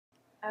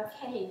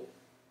Okay,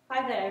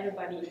 hi there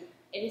everybody.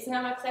 It is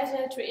now my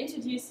pleasure to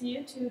introduce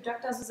you to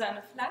Dr. Susanne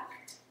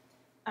Flack.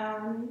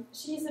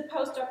 She's a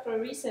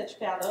postdoctoral research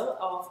fellow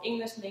of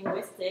English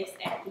linguistics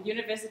at the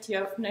University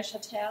of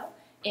Neuchâtel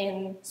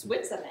in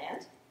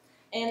Switzerland.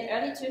 In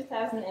early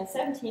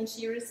 2017,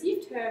 she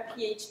received her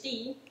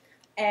PhD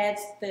at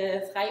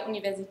the Freie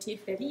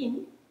Universität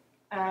Berlin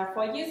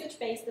for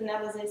usage-based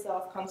analysis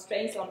of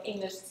constraints on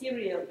English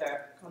serial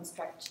verb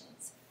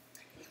constructions.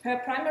 Her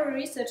primary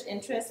research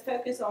interests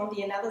focus on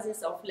the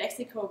analysis of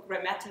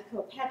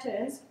lexico-grammatical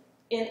patterns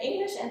in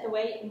English and the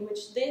way in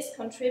which this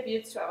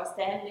contributes to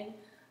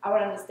our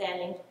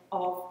understanding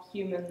of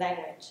human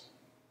language.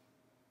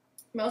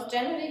 Most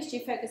generally,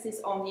 she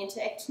focuses on the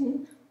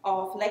interaction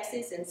of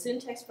lexis and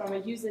syntax from a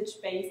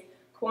usage-based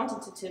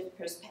quantitative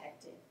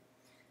perspective.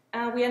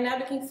 We are now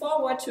looking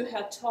forward to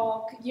her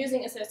talk,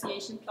 using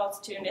association plots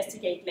to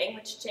investigate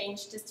language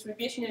change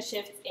distributional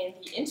shifts in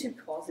the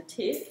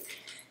intercausative.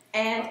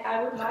 And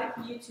I would like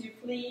you to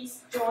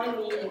please join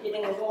me in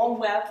giving a warm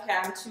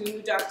welcome to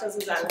Dr.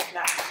 Susanne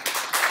Flack.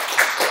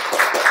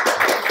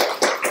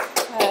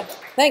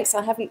 Thanks,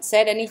 I haven't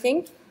said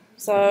anything,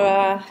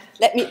 so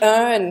let me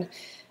earn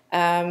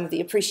the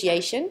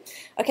appreciation.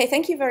 Okay,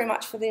 thank you very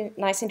much for the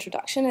nice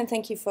introduction, and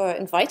thank you for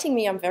inviting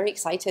me. I'm very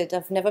excited.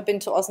 I've never been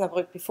to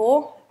Osnabrück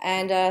before,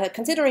 and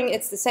considering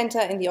it's the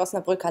center in the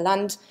Osnabrücker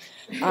Land,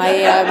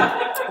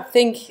 I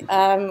think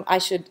I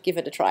should give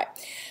it a try.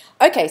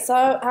 Okay, so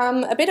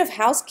a bit of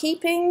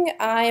housekeeping.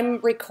 I'm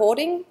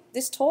recording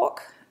this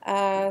talk,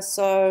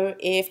 so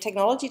if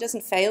technology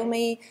doesn't fail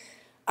me,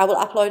 I will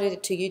upload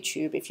it to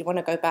YouTube if you want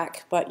to go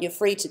back, but you're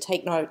free to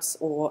take notes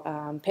or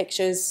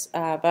pictures,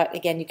 but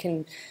again, you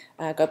can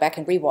go back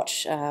and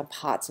rewatch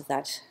parts of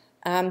that.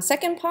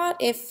 Second part,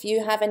 if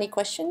you have any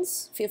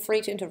questions, feel free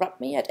to interrupt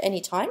me at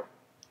any time.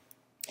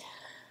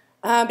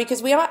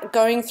 Because we are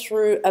going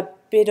through a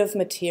bit of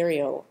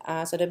material.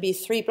 So there'll be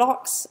 3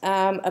 blocks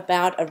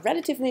about a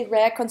relatively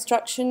rare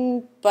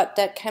construction, but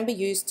that can be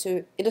used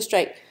to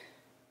illustrate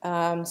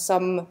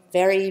some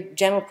very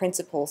general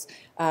principles,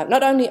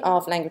 not only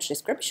of language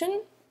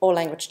description or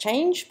language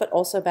change, but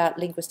also about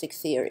linguistic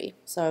theory.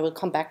 So we'll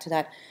come back to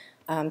that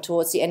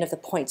towards the end of the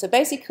point. So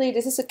basically,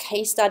 this is a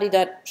case study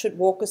that should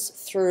walk us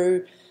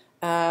through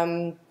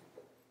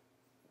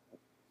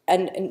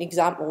an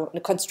example,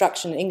 a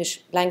construction, an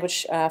English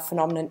language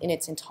phenomenon in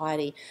its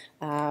entirety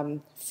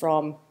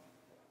from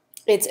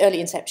its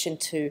early inception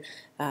to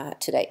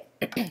today.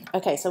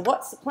 Okay, so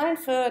what's the plan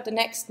for the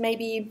next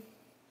maybe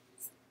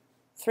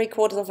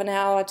 3/4 of an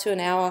hour to an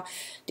hour,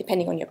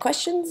 depending on your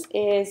questions,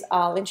 is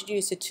I'll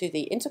introduce you to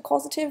the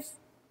intercausative.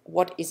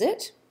 What is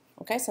it?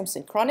 Okay, some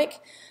synchronic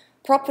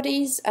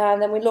properties,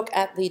 and then we look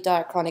at the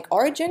diachronic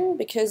origin,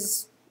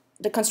 because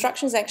the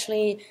construction is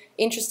actually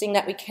interesting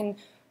that we can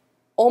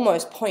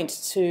almost point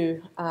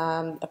to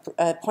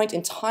a point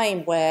in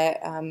time where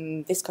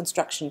this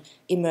construction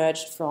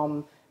emerged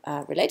from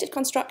related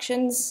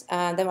constructions.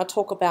 And then I'll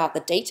talk about the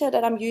data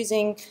that I'm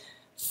using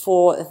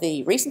for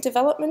the recent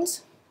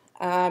development,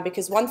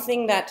 because one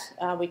thing that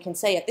we can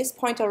say at this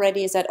point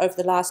already is that over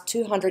the last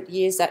 200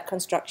 years, that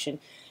construction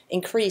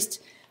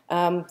increased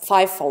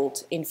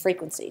 5-fold in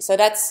frequency. So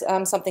that's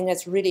something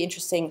that's really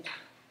interesting,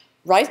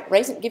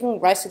 giving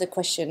rise to the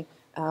question,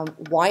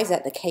 why is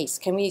that the case?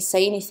 Can we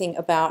say anything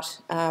about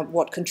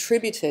what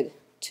contributed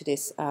to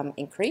this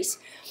increase?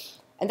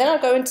 And then I'll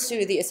go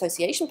into the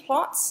association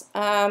plots,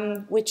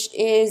 which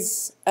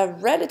is a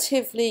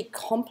relatively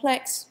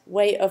complex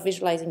way of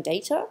visualizing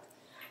data,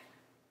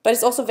 but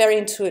it's also very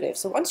intuitive.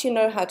 So once you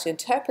know how to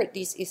interpret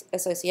these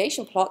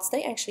association plots,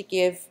 they actually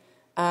give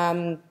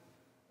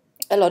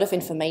a lot of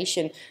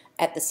information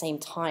at the same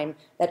time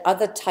that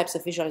other types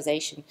of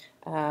visualization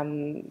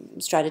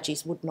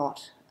strategies would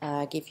not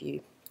give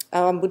you.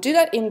 We'll do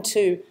that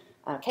into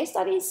case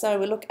studies. So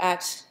we'll look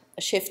at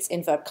shifts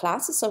in verb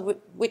classes, so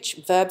which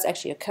verbs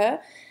actually occur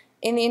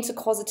in the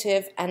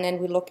intercausative, and then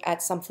we look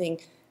at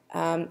something,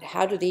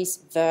 how do these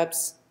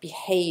verbs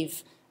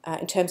behave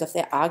in terms of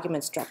their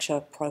argument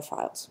structure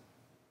profiles.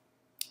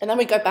 And then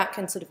we go back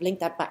and sort of link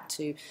that back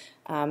to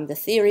the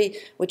theory,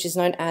 which is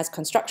known as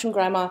construction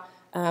grammar,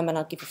 and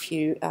I'll give a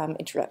few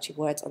introductory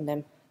words on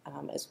them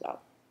as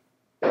well.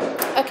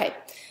 Okay.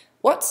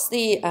 What's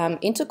the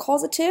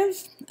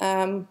intercausative?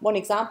 One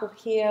example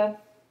here.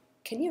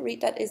 Can you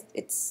read that?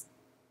 It's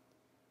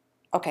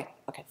okay,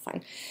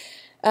 fine.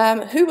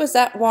 Who was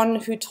that one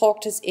who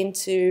talked us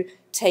into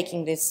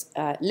taking this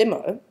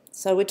limo?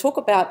 So we talk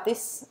about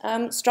this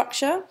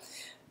structure,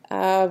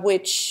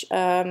 which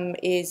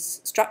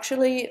is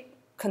structurally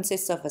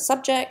consists of a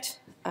subject,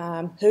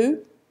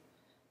 who,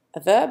 a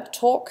verb,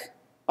 talk,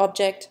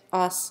 object,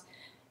 us,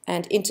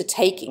 and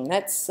intertaking.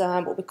 That's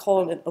what we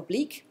call an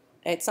oblique.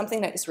 It's something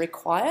that is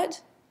required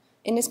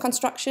in this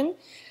construction,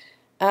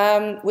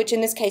 which in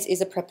this case is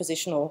a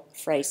prepositional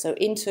phrase, so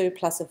into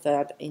plus a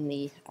verb in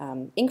the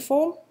ing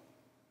form.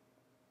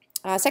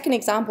 Second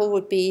example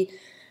would be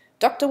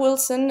Dr.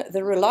 Wilson,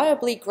 the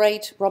reliably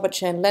great Robert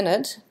Chan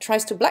Leonard,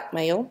 tries to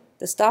blackmail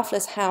the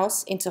staffless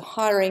house into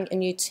hiring a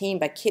new team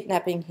by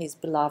kidnapping his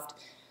beloved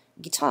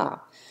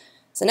guitar.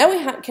 So now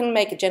we can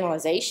make a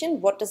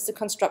generalization. What does the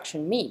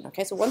construction mean?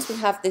 Okay, so once we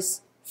have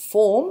this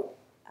form,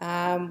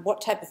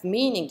 what type of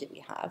meaning do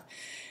we have?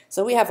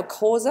 So we have a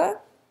causer,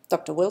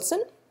 Dr.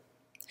 Wilson,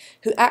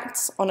 who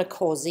acts on a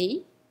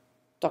causee,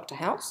 Dr.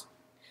 House,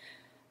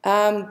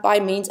 by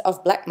means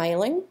of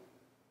blackmailing,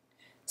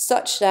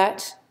 such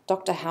that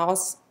Dr.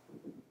 House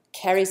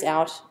carries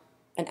out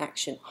an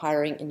action,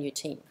 hiring a new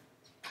team.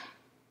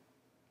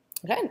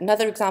 Okay,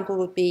 another example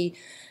would be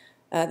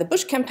the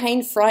Bush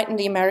campaign frightened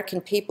the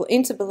American people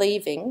into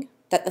believing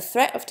that the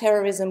threat of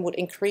terrorism would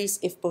increase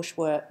if Bush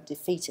were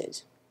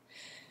defeated.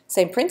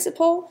 Same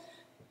principle,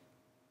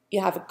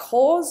 you have a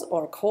cause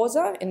or a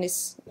causer, in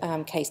this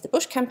case the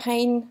Bush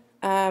campaign,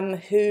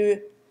 who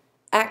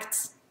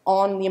acts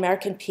on the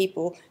American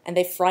people, and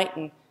they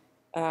frighten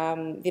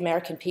the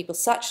American people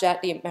such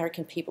that the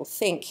American people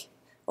think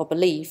or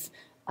believe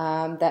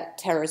that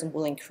terrorism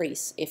will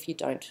increase if you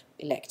don't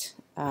elect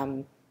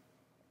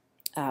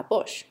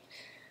Bush.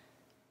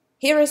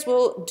 Hearers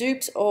will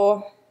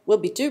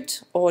be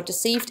duped or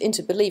deceived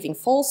into believing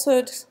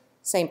falsehood,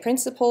 same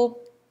principle.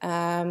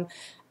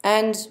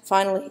 And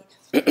finally,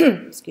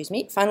 excuse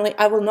me, finally,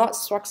 I will not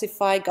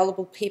Struxify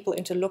gullible people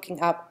into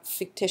looking up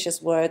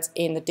fictitious words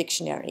in the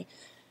dictionary.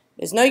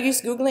 There's no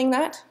use Googling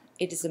that.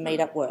 It is a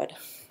made-up word.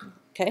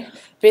 Okay,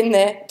 been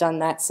there, done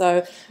that.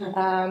 So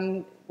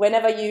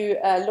whenever you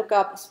look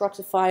up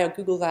Struxify or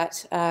Google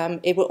that,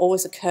 it will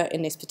always occur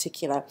in this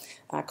particular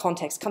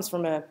context. It comes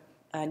from a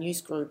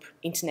news group,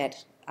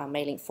 internet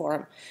mailing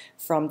forum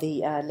from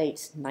the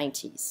late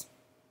 90s.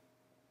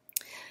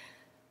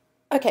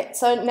 Okay,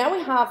 so now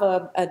we have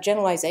a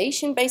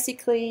generalization,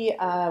 basically.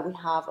 We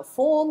have a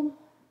form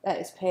that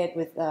is paired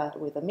with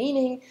a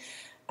meaning.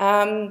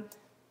 And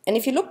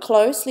if you look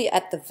closely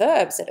at the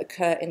verbs that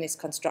occur in this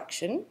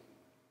construction,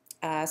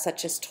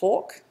 such as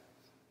talk,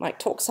 like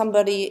talk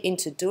somebody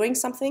into doing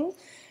something,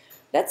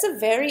 that's a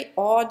very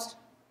odd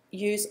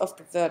use of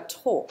the verb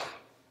talk.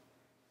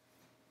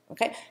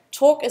 Okay,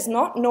 talk is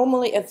not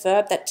normally a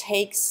verb that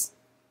takes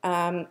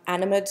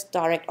animate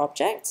direct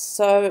objects,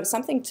 so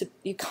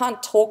you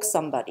can't talk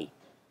somebody.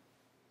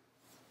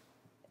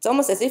 It's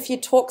almost as if you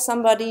talk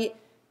somebody,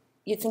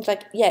 you think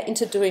like, yeah,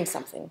 into doing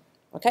something.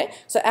 Okay,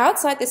 so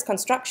outside this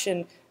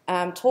construction,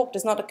 talk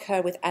does not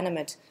occur with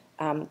animate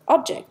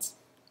objects.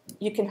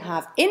 You can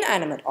have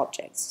inanimate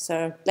objects,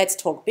 so let's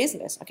talk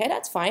business. Okay,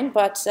 that's fine,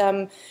 but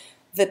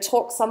the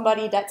talk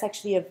somebody, that's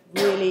actually a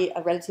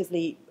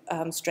relatively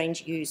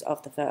strange use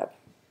of the verb.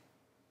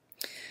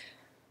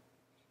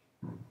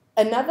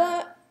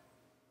 Another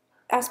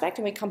aspect,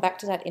 and we come back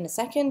to that in a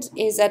second,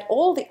 is that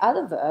all the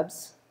other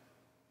verbs,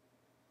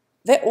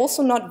 they're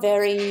also not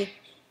very,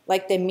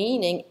 like their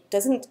meaning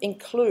doesn't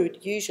include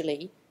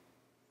usually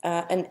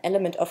an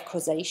element of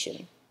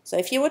causation. So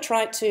if you were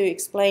trying to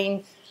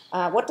explain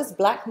what does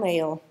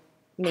blackmail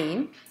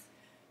mean,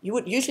 you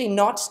would usually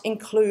not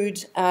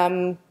include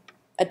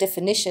a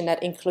definition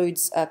that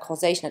includes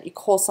causation, that you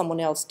cause someone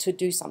else to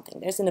do something.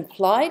 There's an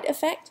implied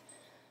effect,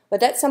 but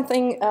that's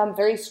something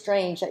very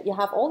strange, that you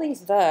have all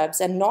these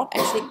verbs and not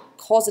actually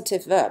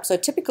causative verbs. So a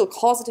typical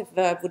causative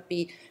verb would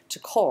be to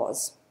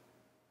cause.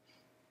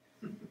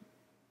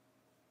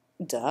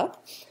 Duh.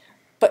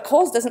 But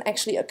cause doesn't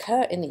actually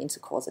occur in the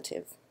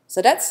intercausative.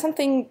 So that's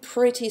something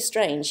pretty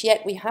strange,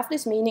 yet we have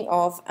this meaning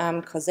of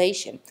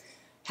causation.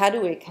 How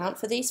do we account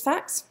for these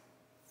facts?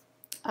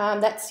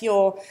 That's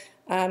your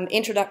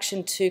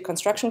introduction to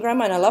construction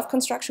grammar, and I love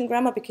construction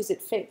grammar because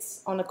it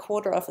fits on a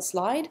quarter of a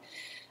slide.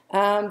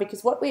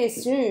 Because what we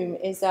assume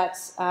is that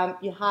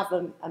you have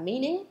a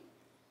meaning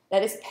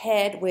that is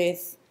paired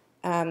with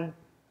a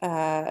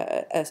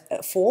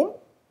form.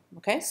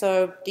 Okay,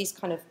 so these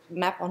kind of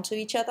map onto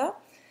each other.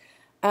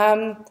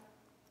 And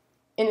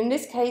in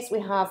this case, we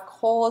have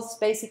cause.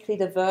 Basically,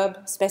 the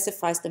verb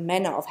specifies the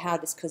manner of how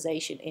this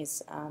causation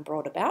is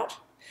brought about.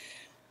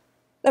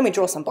 Then we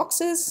draw some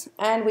boxes,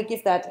 and we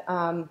give that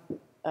a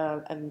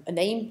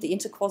name, the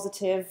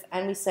intercausative,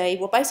 and we say,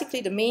 well,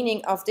 basically, the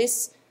meaning of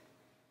this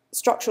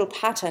structural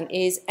pattern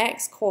is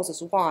X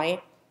causes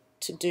Y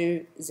to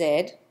do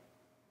Z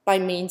by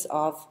means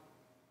of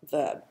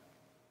verb.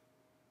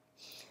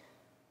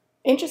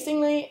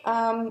 Interestingly,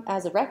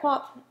 as a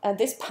wrap-up,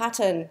 this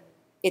pattern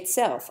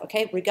itself,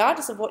 okay,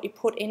 regardless of what you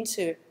put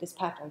into this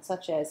pattern,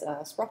 such as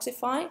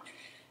Struxify,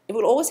 it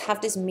will always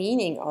have this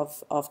meaning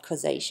of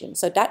causation.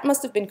 So that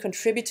must have been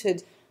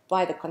contributed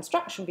by the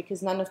construction,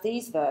 because none of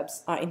these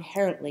verbs are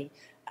inherently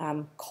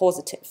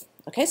causative.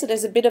 Okay, so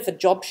there's a bit of a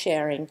job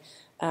sharing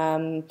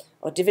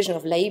or division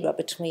of labor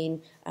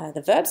between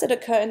the verbs that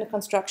occur in the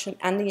construction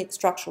and the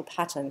structural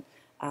pattern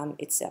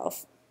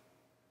itself.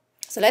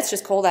 So let's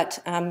just call that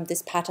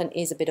this pattern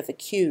is a bit of a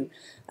cue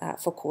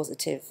for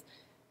causative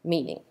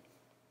meaning.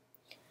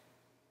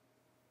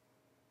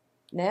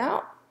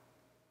 Now,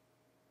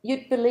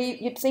 you'd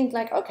think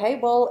like, okay,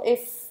 well,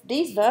 if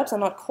these verbs are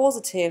not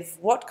causative,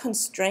 what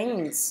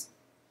constrains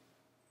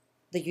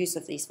the use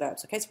of these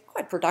verbs? Okay, it's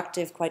quite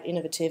productive, quite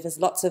innovative. There's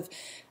lots of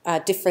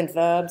different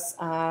verbs,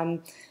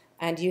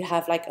 and you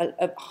have like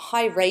a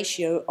high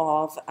ratio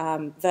of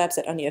verbs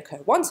that only occur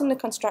once in the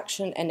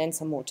construction, and then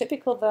some more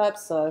typical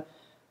verbs. So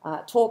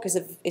talk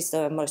is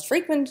the most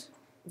frequent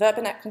verb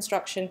in that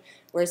construction,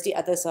 whereas the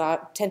others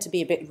tend to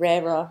be a bit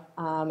rarer.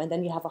 And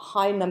then you have a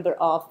high number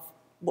of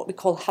what we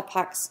call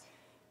hapax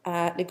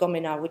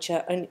legomena, which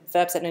are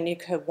verbs that only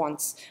occur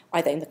once,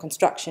 either in the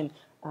construction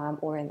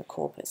or in the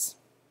corpus.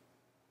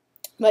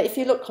 But if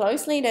you look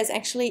closely, there's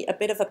actually a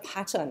bit of a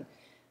pattern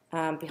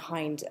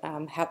behind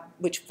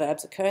which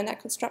verbs occur in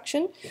that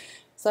construction.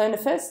 So in the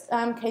first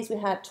case we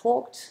had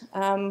talked,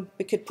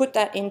 we could put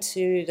that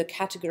into the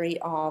category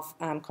of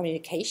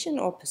communication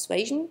or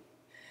persuasion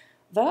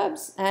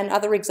verbs, and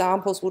other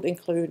examples would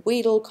include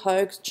wheedle,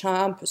 coax,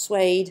 charm,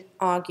 persuade,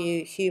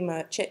 argue,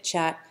 humour,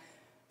 chit-chat,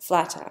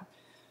 flatter.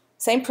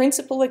 Same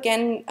principle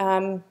again,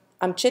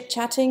 I'm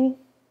chit-chatting,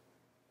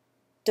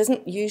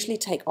 doesn't usually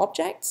take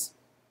objects,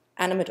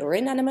 animate or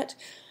inanimate,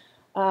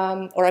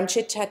 or I'm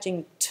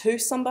chit-chatting to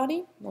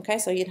somebody, okay,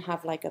 so you'd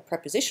have like a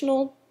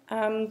prepositional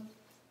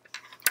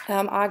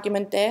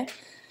argument there.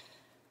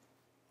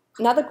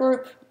 Another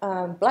group,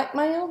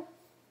 blackmail,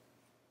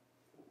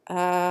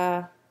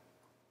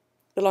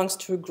 belongs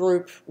to a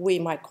group we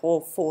might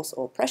call force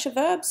or pressure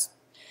verbs.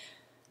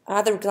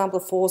 Other example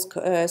of force,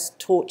 coerce,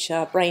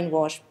 torture,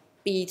 brainwash,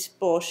 beat,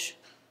 push,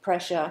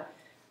 pressure.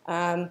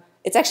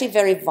 It's actually a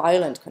very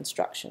violent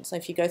construction. So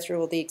if you go through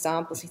all the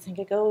examples, you think,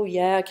 like, oh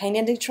yeah, okay, and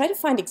then you try to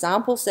find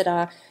examples that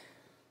are,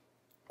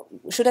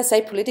 should I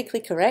say, politically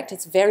correct.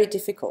 It's very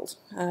difficult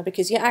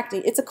because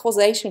it's a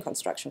causation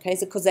construction, okay?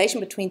 It's a causation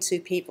between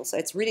two people, so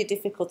it's really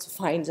difficult to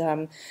find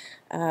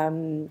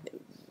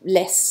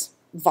less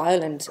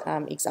violent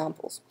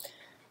examples.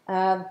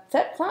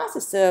 Third class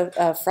is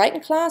the frighten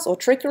class, or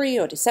trickery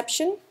or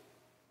deception.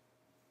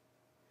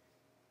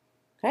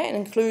 Okay, it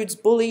includes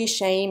bully,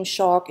 shame,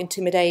 shock,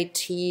 intimidate,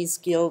 tease,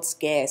 guilt,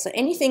 scare. So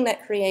anything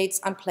that creates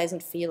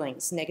unpleasant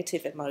feelings,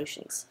 negative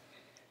emotions.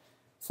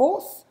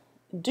 Fourth,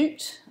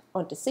 dupe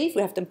or deceive.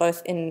 We have them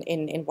both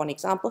in one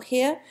example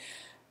here.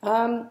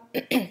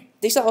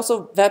 These are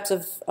also verbs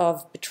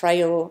of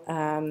betrayal,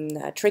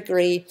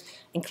 trickery,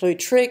 include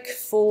trick,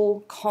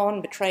 fool,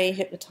 con, betray,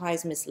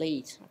 hypnotize,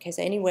 mislead. Okay,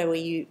 so anywhere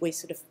where we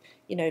sort of,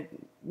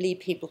 lead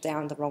people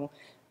down the wrong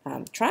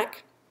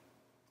track.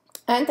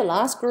 And the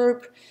last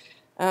group,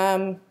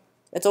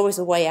 it's always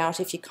a way out.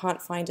 If you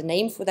can't find a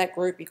name for that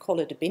group, you call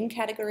it a bin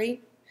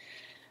category.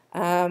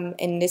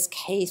 In this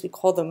case, we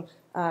call them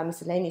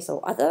miscellaneous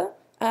or other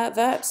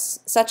verbs,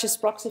 such as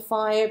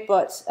proxify,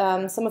 but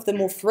some of the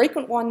more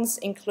frequent ones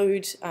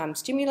include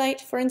stimulate,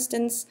 for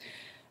instance,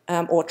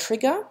 or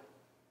trigger.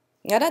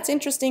 Now that's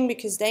interesting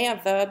because they are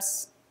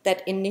verbs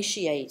that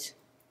initiate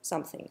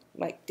something.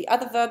 Like the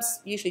other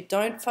verbs usually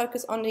don't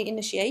focus on the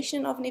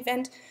initiation of an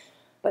event,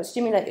 but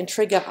stimulate and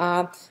trigger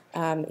are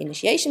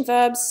initiation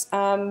verbs.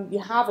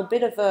 You have a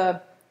bit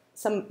of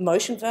some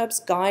motion verbs,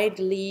 guide,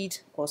 lead,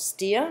 or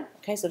steer,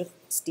 okay, sort of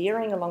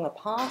steering along a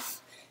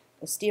path,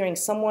 or steering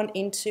someone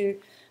into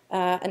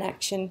an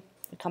action.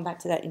 We'll come back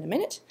to that in a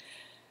minute.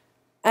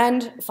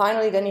 And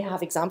finally, then you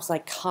have examples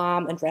like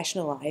calm and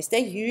rationalize. They're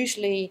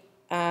usually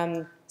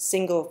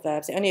single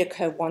verbs. They only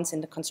occur once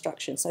in the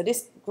construction. So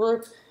this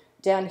group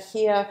down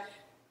here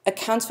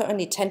accounts for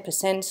only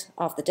 10%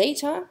 of the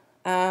data,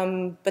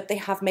 but they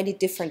have many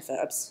different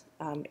verbs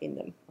in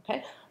them.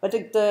 Okay, but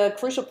the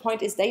crucial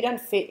point is they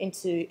don't fit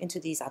into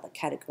these other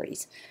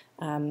categories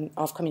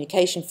of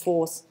communication,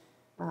 force,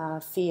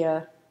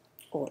 fear,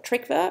 or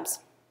trick verbs.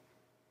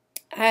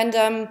 And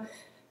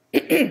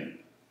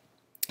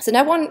so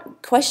now one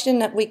question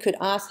that we could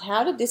ask,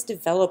 how did this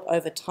develop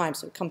over time?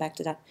 So we'll come back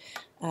to that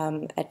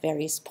at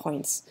various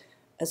points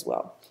as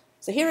well.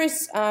 So here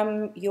is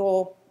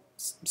your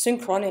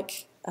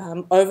synchronic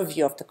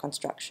overview of the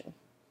construction.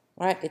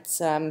 Right? It's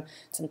some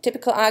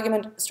typical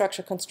argument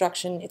structure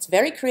construction. It's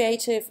very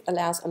creative,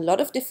 allows a lot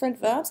of different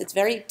verbs. It's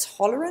very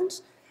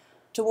tolerant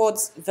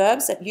towards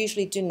verbs that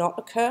usually do not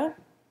occur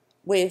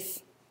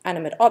with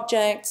animate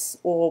objects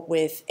or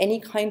with any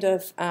kind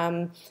of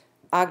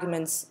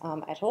arguments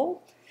at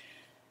all.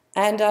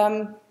 And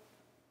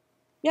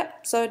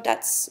so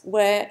that's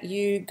where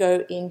you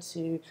go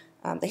into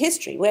the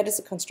history. Where does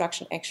the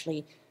construction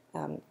actually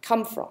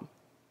come from?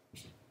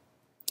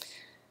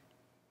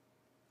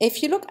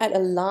 If you look at a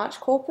large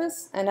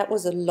corpus, and that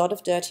was a lot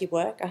of dirty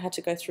work, I had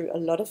to go through a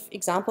lot of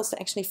examples to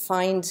actually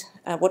find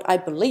what I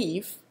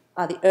believe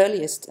are the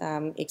earliest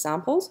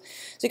examples.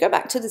 So you go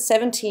back to the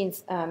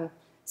 17th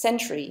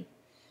century,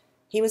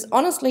 he was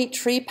honestly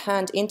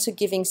trepanned into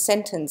giving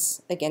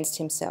sentence against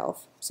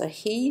himself. So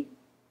he,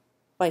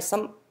 by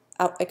some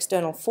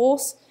external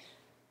force,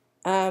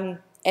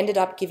 ended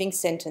up giving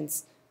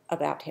sentence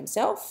about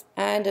himself.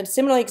 And a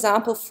similar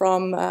example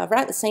from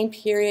around the same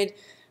period,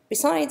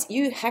 besides,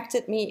 you hacked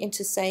at me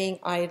into saying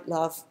I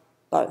love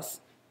both.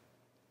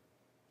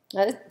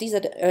 Now, these are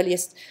the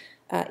earliest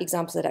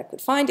examples that I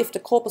could find. If the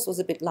corpus was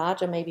a bit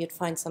larger, maybe you'd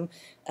find some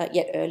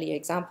yet earlier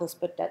examples,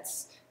 but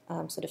that's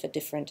sort of a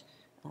different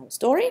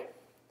story.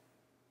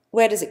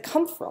 Where does it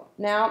come from?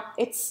 Now,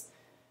 it's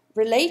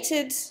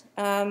related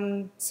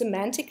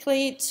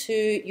semantically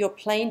to your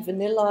plain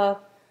vanilla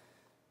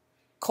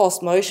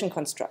coarse motion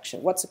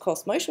construction. What's a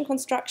coarse motion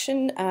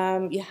construction?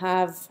 You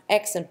have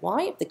X and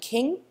Y, the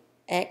king,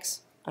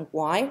 X, and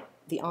Y,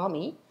 the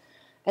army.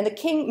 And the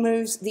king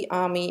moves the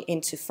army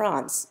into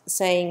France,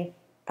 saying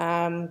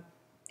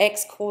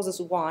X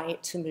causes Y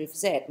to move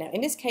Z. Now,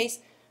 in this case,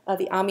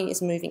 the army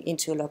is moving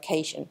into a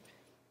location.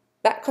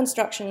 That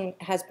construction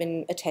has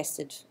been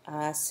attested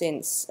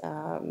since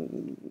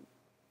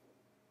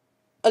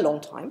a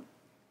long time,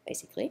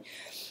 basically.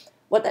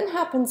 What then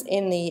happens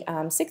in the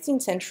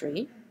 16th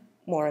century,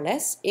 more or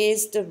less,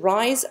 is the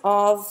rise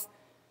of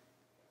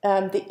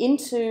the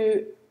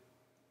into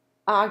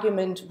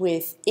argument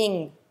with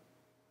ing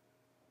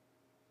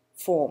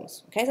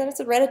forms. Okay, so that's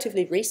a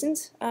relatively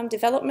recent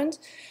development.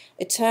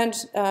 It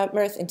turned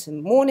mirth into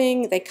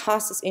mourning. They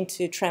cast us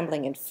into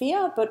trembling and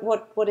fear. But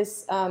what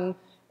is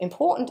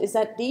important is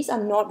that these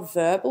are not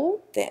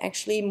verbal. They're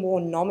actually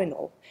more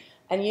nominal.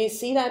 And you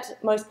see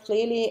that most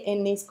clearly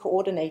in these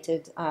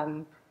coordinated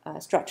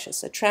structures.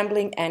 So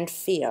trembling and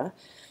fear.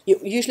 You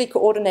usually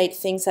coordinate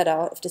things that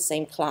are of the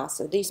same class.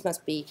 So these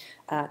must be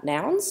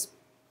nouns.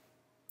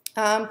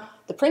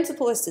 The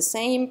principle is the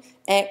same.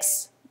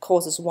 X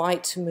causes Y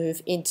to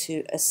move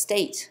into a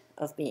state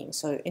of being.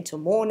 So into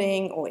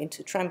mourning or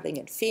into trembling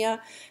and fear.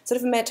 Sort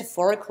of a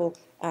metaphorical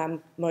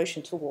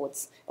motion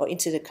towards or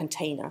into the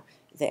container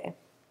there.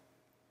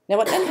 Now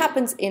what then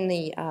happens in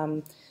the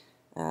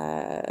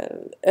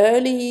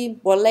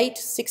late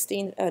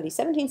 16th, early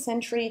 17th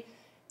century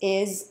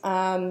is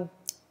the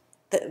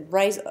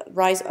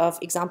rise of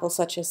examples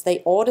such as they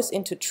order us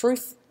into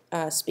truth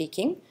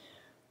speaking,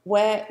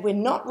 where we're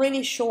not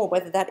really sure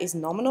whether that is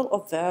nominal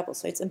or verbal,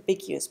 so it's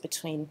ambiguous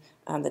between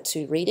the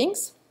two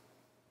readings.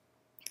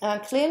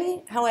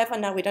 Clearly, however,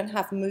 now we don't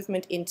have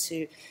movement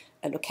into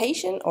a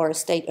location or a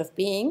state of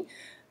being,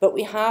 but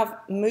we have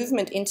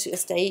movement into a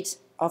state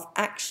of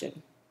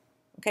action.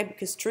 Okay,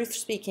 because truth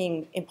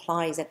speaking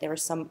implies that there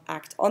is some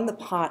act on the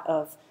part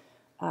of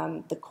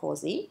the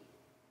causee.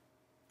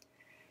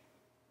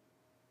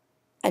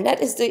 And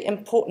that is the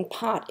important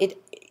part.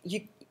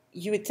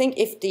 You would think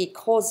if the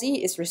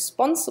causee is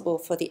responsible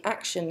for the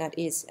action that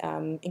is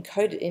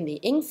encoded in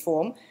the ing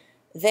form,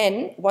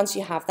 then once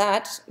you have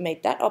that,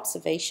 made that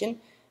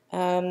observation,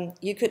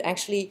 you could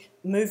actually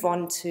move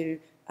on to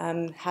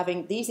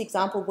having these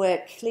examples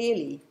where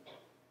clearly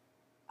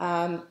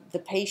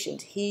the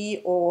patient,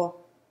 he or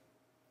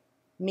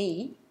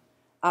me,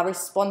 are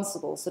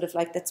responsible, sort of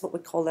like that's what we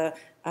call a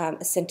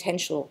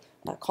sentential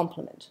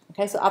complement.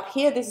 Okay, so up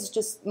here, this is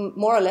just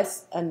more or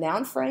less a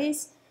noun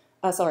phrase,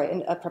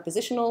 a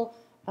prepositional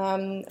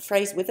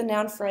phrase with a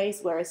noun phrase,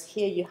 whereas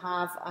here you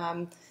have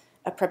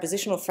a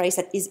prepositional phrase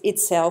that is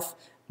itself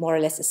more or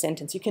less a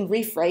sentence. You can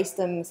rephrase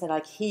them, say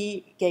like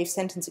he gave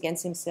sentence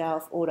against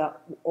himself,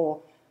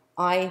 or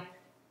I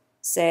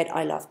said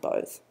I love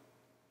both.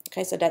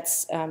 Okay, so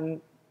that's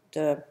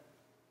the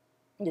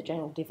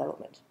general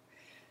development.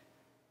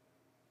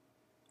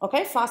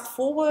 Okay, fast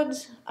forward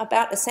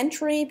about a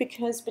century,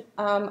 because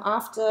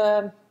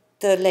after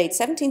the late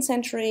 17th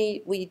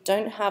century, we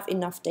don't have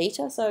enough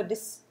data. So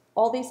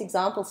all these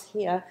examples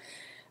here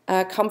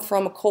come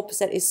from a corpus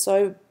that is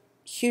so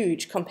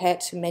huge compared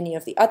to many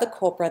of the other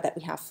corpora that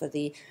we have for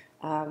the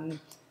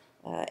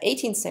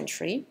 18th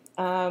century.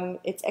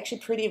 It's actually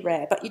pretty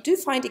rare. But you do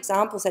find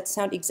examples that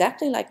sound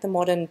exactly like the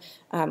modern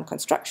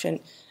construction.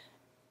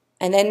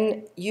 And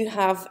then you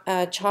have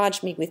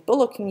charged me with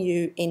bullocking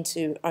you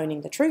into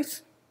owning the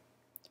truth.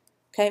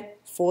 Okay,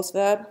 force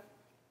verb.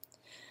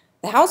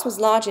 The house was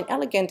large and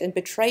elegant and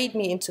betrayed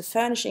me into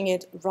furnishing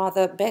it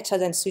rather better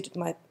than suited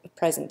my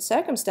present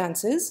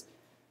circumstances.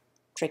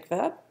 Trick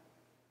verb.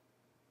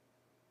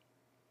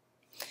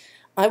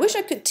 I wish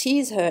I could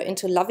tease her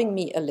into loving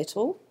me a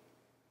little.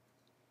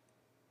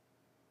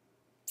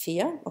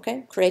 Fear,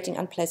 okay, creating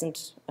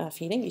unpleasant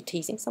feeling. You're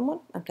teasing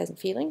someone, unpleasant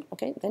feeling.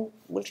 Okay, then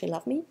will she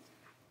love me?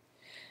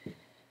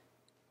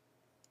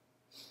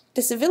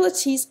 The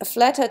civilities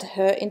flattered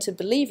her into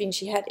believing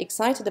she had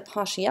excited a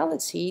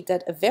partiality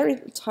that a very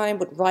little time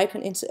would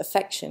ripen into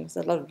affection. There's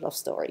a lot of love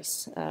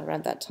stories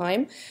around that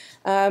time.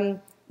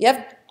 You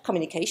have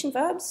communication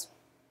verbs,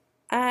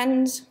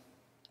 and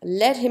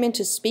led him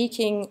into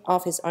speaking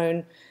of his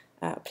own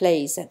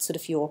plays. That's sort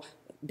of your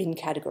bin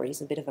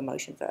categories, a bit of a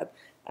motion verb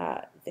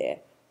there.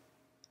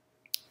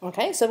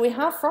 Okay, so we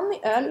have from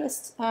the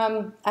earliest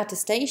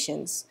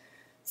attestations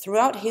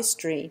throughout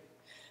history,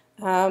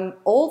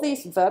 all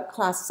these verb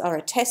classes are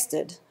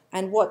attested,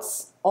 and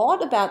what's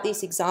odd about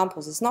these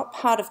examples is not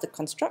part of the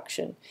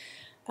construction.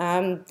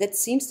 That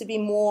seems to be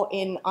more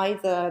in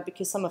either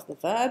because some of the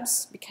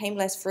verbs became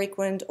less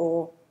frequent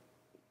or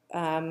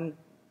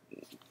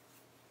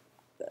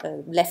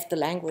left the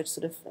language,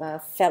 sort of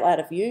fell out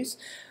of use,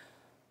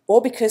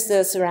 or because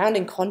the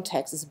surrounding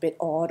context is a bit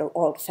odd or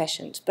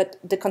old-fashioned. But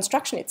the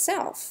construction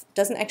itself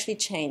doesn't actually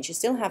change. You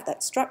still have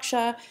that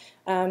structure.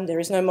 There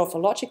is no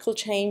morphological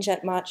change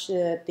that much.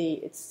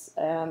 It's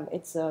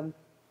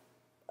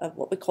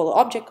what we call an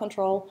object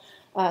control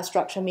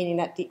structure, meaning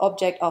that the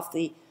object of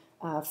the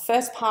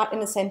first part in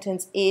the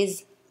sentence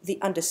is the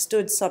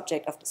understood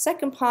subject of the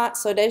second part,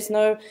 so there's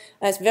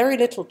very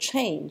little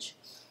change.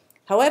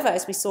 However,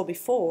 as we saw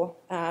before,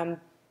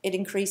 it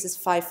increases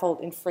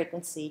fivefold in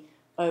frequency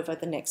over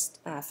the next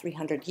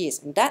 300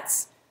 years, and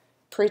that's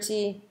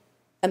pretty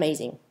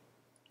amazing.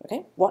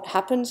 Okay, what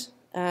happened?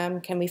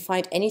 Can we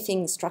find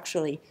anything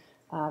structurally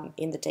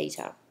in the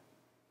data?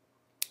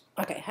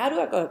 Okay, how do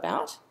I go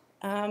about?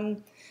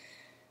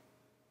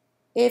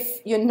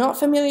 If you're not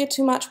familiar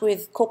too much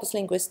with corpus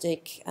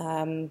linguistic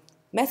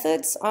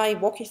methods, I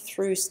walk you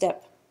through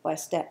step by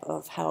step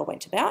of how I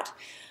went about.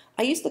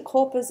 I used the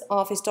corpus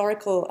of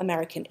historical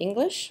American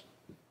English,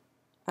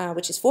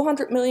 which is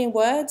 400 million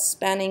words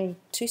spanning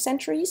 2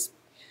 centuries.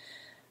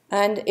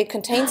 And it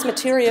contains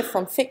material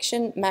from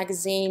fiction,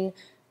 magazine,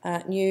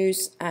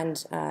 news,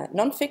 and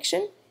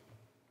non-fiction.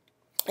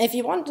 If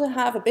you want to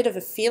have a bit of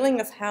a feeling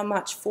of how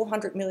much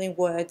 400 million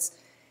words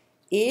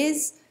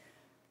is,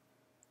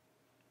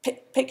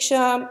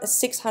 picture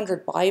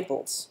 600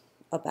 Bibles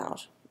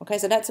about. Okay,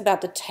 so that's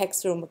about the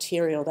textual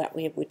material that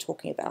we're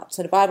talking about.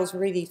 So the Bible's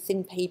really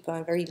thin paper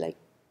and very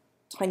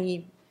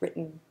tiny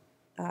written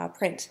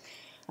print.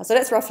 So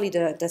that's roughly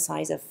the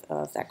size of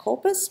that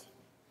corpus.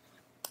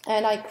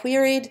 And I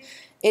queried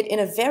it in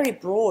a very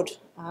broad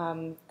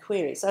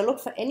query. So I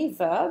looked for any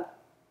verb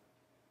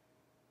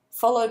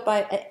followed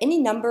by any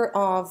number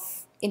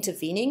of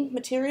intervening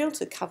material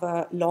to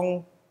cover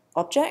long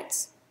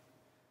objects,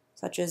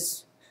 such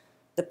as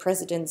the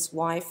president's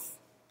wife,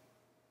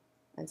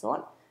 and so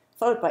on,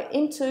 followed by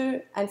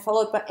into, and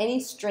followed by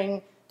any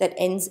string that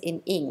ends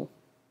in ing.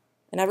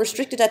 And I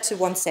restricted that to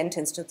one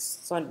sentence,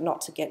 just so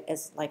not to get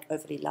as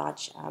overly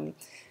large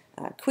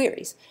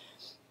queries.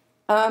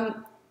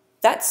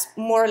 That's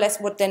more or less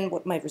what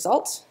my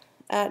result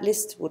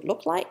list would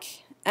look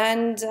like.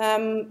 And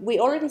we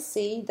already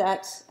see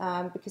that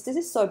because this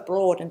is so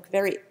broad and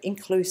very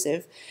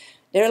inclusive,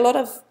 there are a lot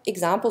of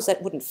examples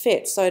that wouldn't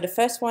fit. So the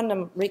first one,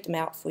 I'm going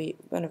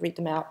to read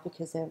them out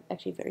because they're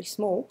actually very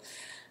small.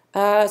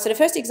 So the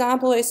first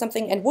example is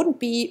something, and wouldn't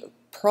be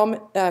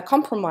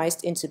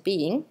compromised into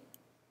being.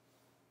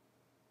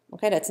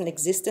 Okay, that's an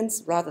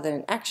existence rather than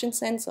an action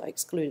sense, so I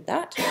excluded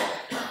that.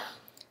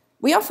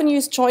 We often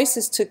use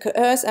choices to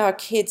coerce our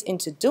kids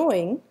into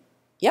doing.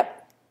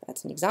 Yep,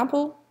 that's an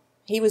example.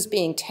 He was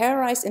being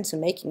terrorized into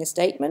making a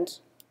statement.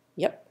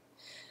 Yep.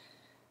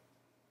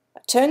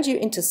 Turned you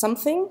into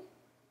something.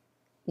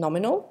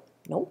 Nominal.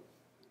 No.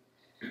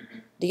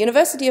 The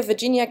University of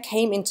Virginia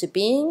came into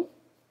being.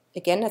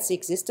 Again, that's the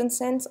existence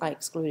sense. I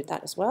excluded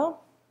that as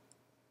well.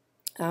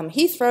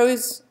 He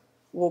throws,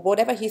 or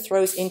whatever he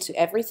throws into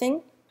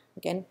everything.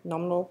 Again,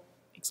 nominal.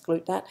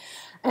 Exclude that,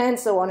 and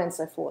so on and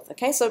so forth.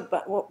 Okay, so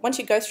but once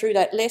you go through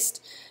that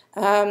list,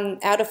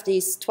 out of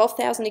these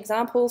 12,000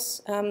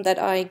 examples that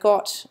I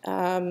got,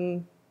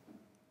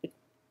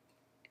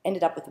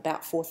 ended up with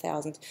about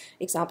 4,000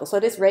 examples. So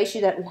this ratio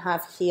that we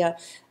have here,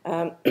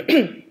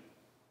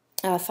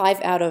 5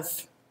 out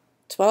of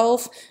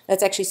 12,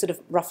 that's actually sort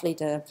of roughly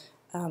the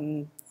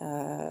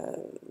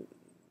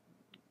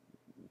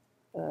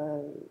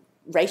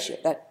ratio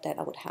that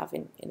I would have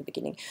in the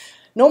beginning.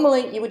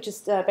 Normally, you would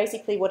just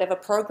basically whatever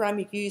program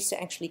you use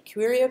to actually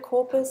query a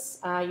corpus,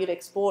 you'd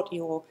export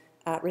your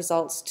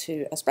results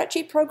to a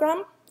spreadsheet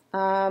program,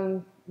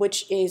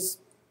 which is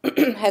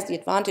has the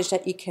advantage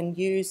that you can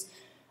use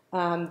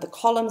the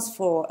columns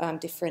for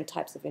different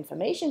types of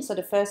information. So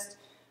the first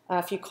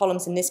few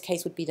columns in this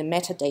case would be the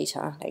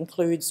metadata. That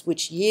includes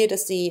which year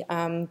does the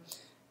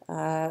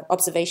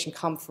observation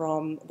come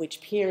from,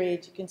 which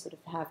period. You can sort of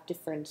have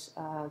different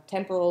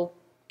temporal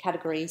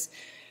categories.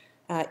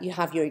 You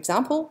have your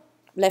example,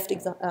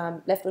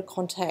 leftward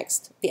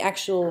context, the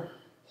actual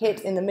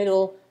hit in the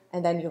middle,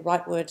 and then your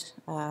rightward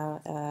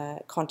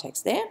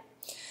context there.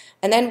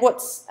 And then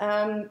what's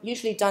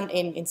usually done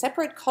in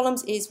separate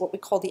columns is what we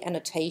call the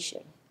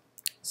annotation.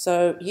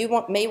 So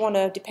you may want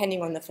to,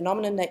 depending on the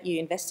phenomenon that you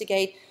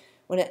investigate,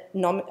 want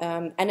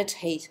to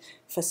annotate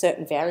for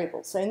certain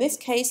variables. So in this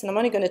case, and I'm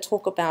only going to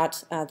talk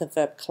about the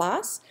verb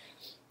class,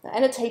 I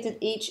annotated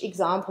each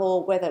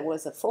example, whether it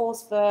was a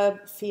false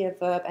verb, fear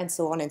verb, and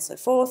so on and so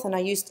forth. And I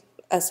used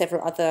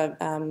several other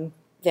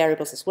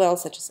variables as well,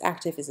 such as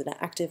active, is it an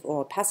active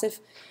or a passive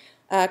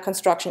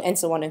construction, and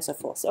so on and so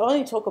forth. So I'll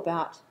only talk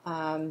about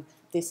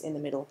this in the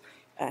middle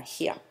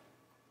here.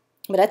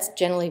 But that's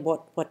generally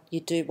what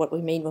you do, what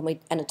we mean when we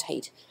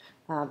annotate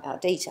our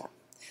data.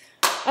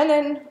 And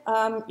then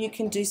you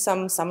can do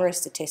some summary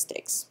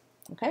statistics.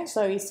 Okay,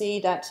 so you see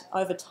that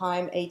over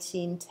time,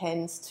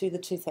 1810s to the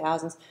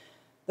 2000s,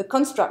 the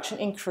construction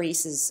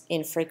increases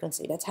in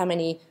frequency. That's how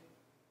many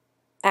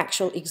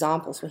actual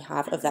examples we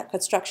have of that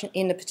construction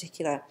in the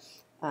particular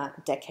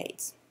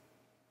decades.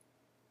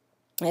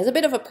 There's a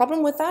bit of a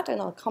problem with that, and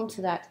I'll come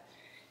to that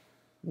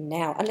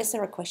now, unless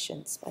there are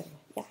questions, by the way.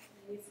 Yeah.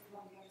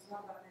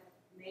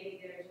 Maybe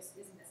there just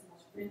isn't as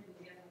much print from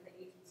the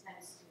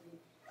 1810s to the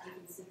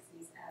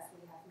 1860s as we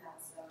have now,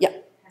 so yeah.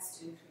 It has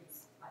to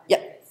increase.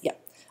 Yeah, yeah.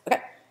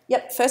 Okay.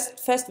 Yep.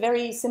 First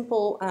very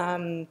simple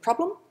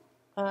problem.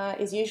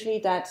 is usually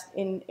that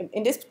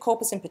in this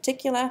corpus in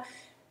particular,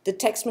 the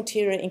text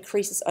material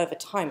increases over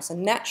time. So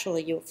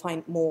naturally, you'll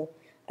find more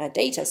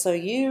data. So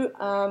you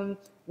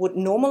would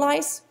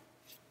normalize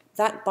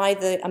that by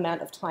the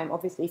amount of time.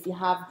 Obviously, if you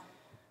have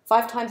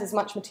 5 times as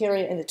much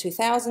material in the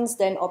 2000s,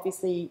 then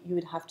obviously you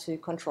would have to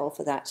control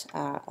for that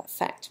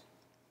fact.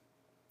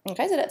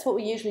 Okay, so that's what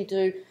we usually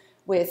do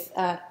with.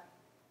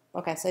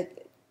 Okay, so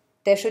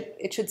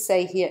it should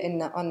say here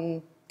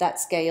on that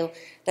scale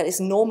that is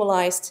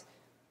normalized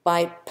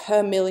by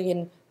per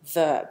million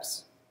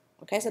verbs.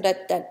 Okay, so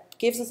that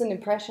gives us an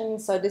impression.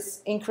 So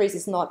this increase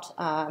is not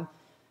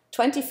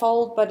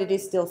 20-fold, but it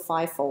is still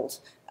 5-fold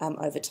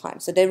over time.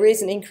 So there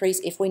is an increase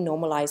if we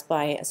normalize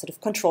by a sort of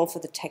control for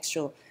the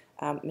textual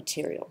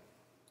material.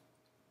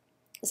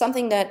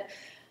 Something that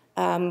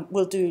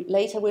we'll do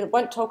later, we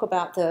won't talk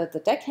about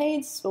the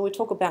decades, but we'll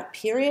talk about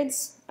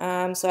periods.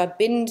 So I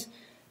binned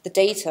the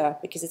data,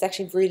 because it's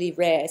actually really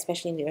rare,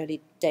 especially in the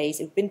early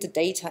days. I've binned the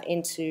data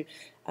into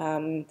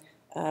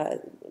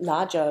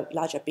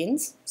larger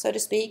bins, so to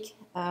speak,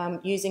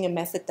 using a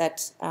method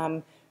that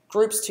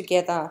groups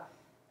together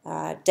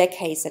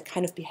decades that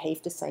kind of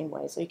behave the same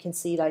way. So you can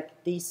see like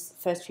these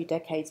first few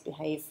decades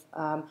behave,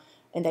 and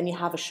then you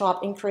have a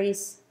sharp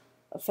increase,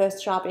 a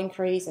first sharp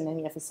increase, and then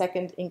you have a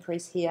second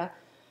increase here.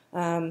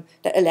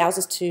 That allows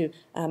us to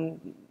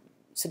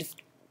sort of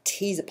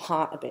tease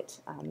apart a bit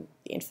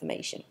the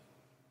information.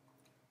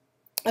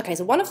 Okay,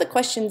 so one of the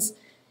questions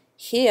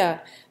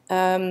here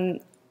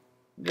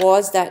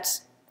was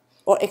that,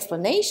 or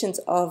explanations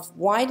of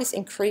why this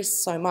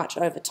increased so much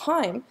over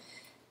time,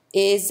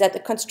 is that the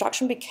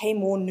construction became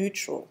more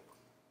neutral.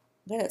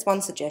 Okay, that's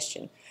one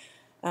suggestion.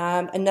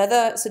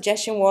 Another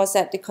suggestion was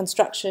that the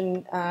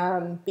construction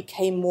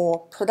became more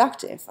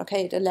productive.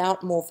 Okay, it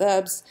allowed more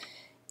verbs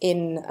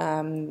in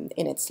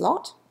its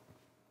lot.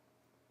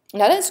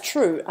 Now that's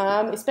true,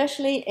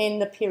 especially in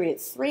the period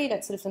 3,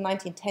 that's sort of the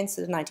 1910s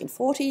to the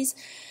 1940s.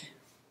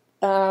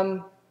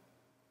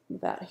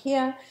 About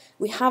here,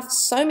 we have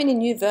so many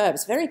new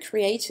verbs, very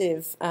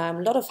creative, a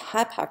lot of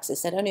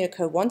hapaxes that only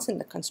occur once in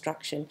the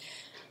construction.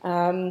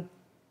 So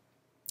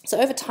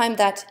over time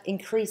that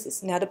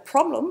increases. Now the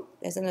problem,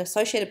 there's an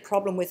associated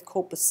problem with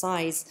corpus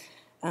size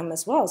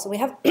as well. So we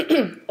have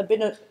a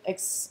bit of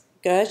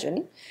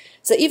excursion.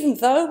 So even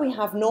though we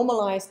have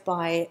normalized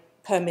by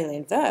per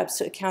million verbs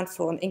to account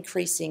for an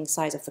increasing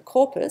size of the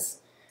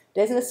corpus,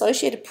 there's an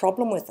associated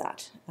problem with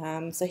that.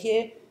 So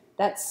here,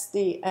 that's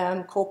the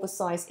corpus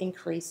size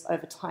increase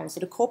over time. So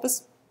the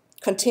corpus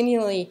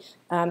continually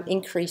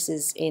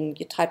increases in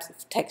your types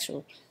of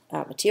textual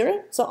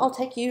material. So I'll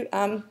take you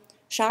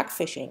shark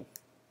fishing.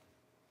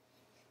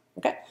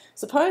 Okay,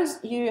 suppose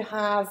you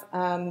have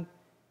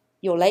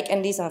your lake,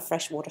 and these are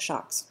freshwater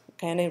sharks.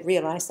 Okay, and I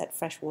realize that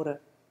freshwater,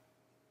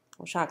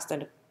 well, sharks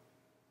don't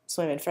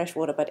swim in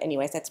freshwater, but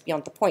anyways, that's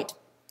beyond the point.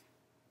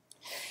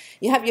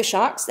 You have your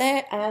sharks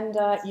there, and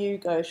you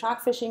go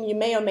shark fishing. You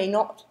may or may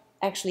not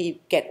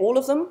actually get all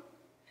of them,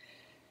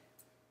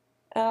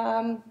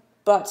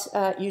 but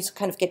you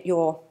kind of get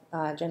your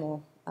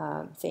general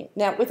thing.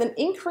 Now, with an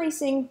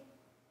increasing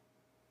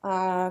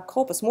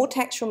corpus, more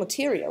textual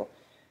material,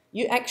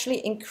 you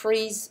actually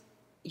increase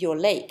your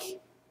lake.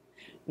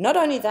 Not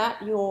only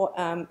that, your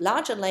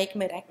larger lake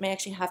may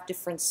actually have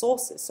different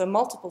sources, so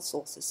multiple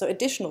sources, so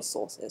additional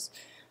sources.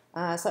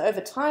 So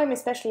over time,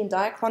 especially in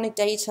diachronic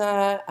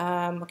data,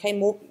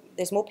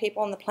 there's more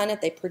people on the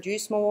planet, they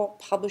produce more,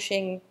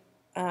 publishing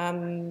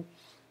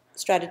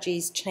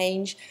strategies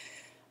change.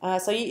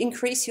 So you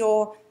increase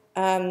your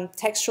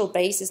textual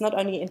basis not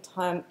only in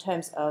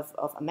terms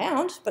of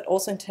amount, but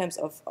also in terms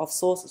of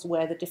sources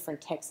where the different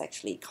texts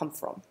actually come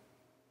from.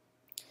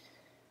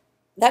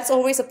 That's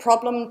always a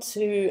problem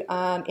to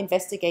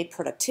investigate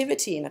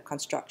productivity in a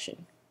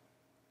construction.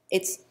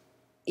 It's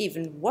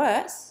even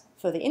worse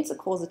for the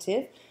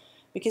intercausative,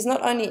 because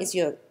not only is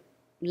your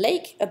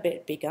lake a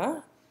bit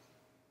bigger,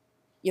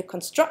 your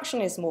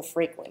construction is more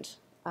frequent.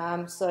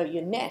 So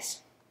your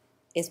net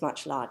is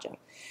much larger.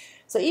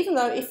 So even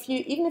if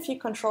you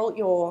control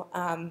your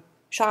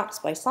sharks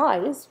by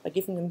size, by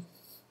giving them,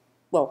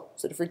 well,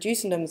 sort of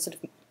reducing them, sort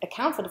of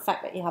account for the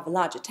fact that you have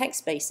larger text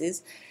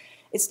spaces,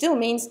 it still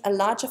means a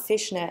larger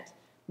fish net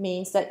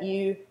means that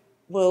you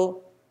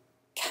will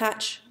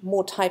catch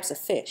more types of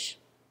fish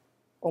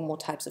or more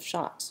types of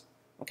sharks.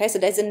 Okay, so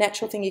there's a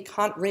natural thing you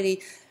can't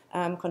really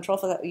control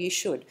for that, or you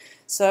should.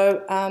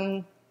 So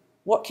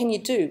what can you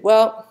do?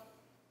 Well,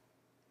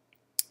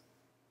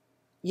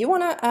 you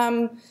want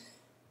to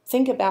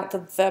think about the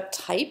verb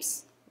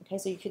types. Okay,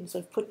 so you can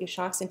sort of put your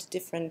sharks into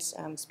different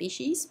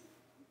species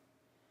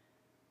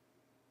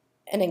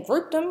and then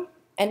group them,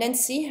 and then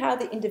see how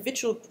the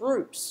individual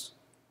groups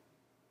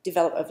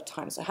develop over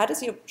time. So how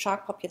does your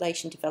shark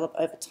population develop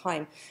over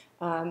time?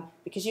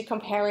 Because you're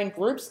comparing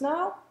groups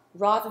now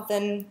rather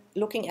than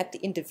looking at the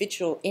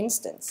individual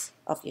instance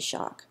of your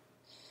shark.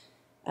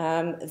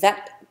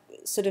 That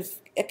sort of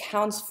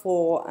accounts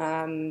for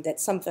that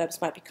some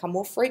verbs might become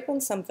more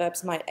frequent, some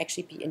verbs might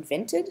actually be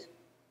invented.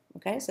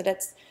 Okay, so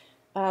that's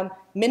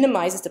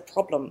minimizes the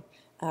problem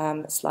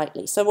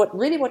slightly. So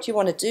what you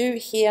want to do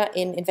here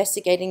in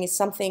investigating is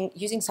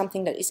using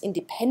something that is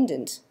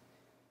independent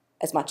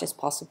as much as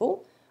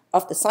possible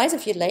of the size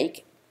of your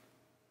lake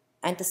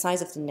and the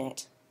size of the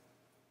net.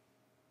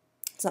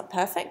 It's not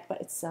perfect,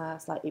 but it's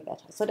slightly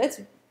better. So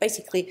that's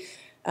basically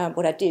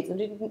what I did. I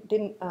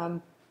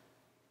didn't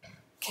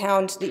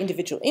count the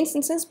individual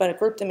instances, but I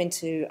grouped them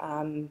into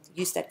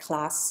use that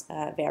class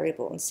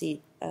variable and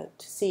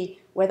to see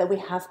whether we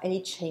have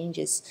any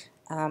changes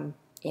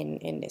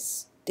in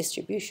this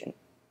distribution.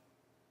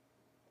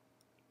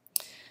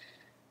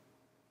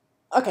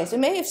 Okay, so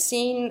you may have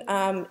seen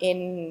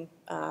in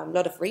a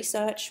lot of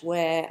research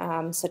where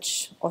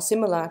such or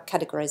similar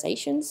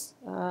categorizations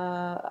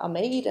are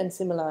made and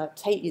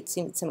you'd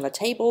seen similar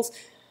tables.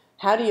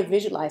 How do you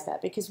visualize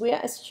that? Because we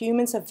as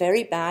humans are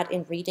very bad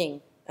in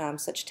reading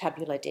such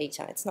tabular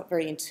data. It's not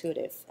very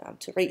intuitive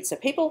to read. So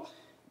people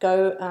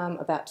go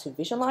about to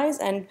visualize,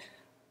 and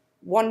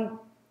one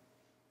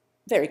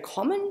very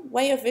common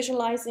way of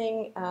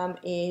visualizing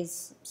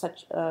is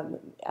such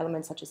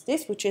elements such as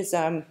this, which is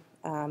a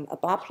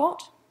bar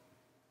plot.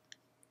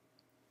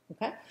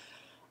 Okay,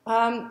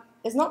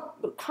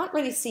 can't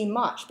really see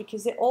much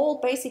because they're all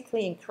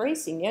basically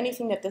increasing. The only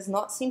thing that does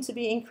not seem to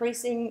be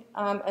increasing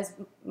as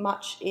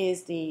much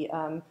is the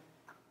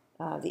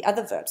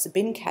other verbs, the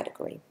bin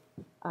category.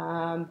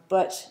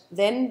 But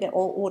then they're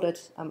all ordered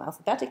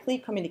alphabetically.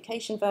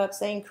 Communication verbs,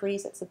 they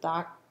increase. That's the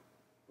dark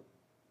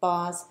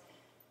bars.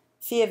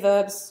 Fear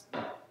verbs,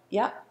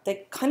 yeah,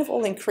 they kind of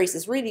all increase.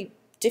 It's really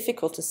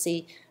difficult to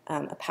see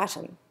a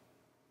pattern.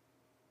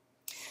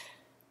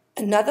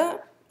 Another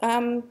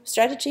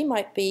strategy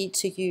might be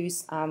to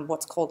use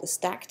what's called a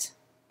stacked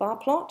bar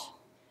plot.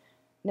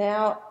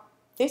 Now,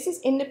 this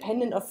is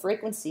independent of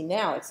frequency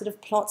now. It sort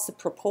of plots the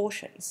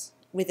proportions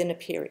within a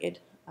period,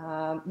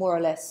 more or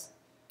less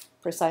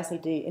precisely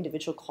the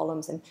individual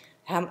columns and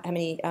how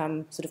many,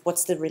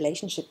 what's the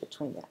relationship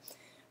between them.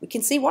 We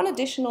can see one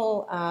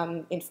additional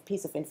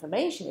piece of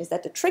information is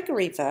that the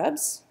trickery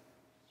verbs,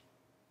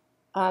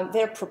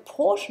 they're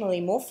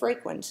proportionally more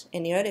frequent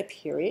in the earlier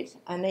period,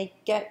 and they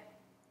get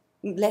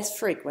less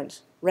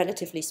frequent,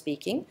 relatively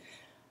speaking.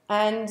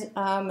 And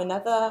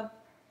another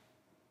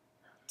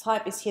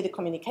type is here the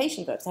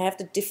communication verbs. They have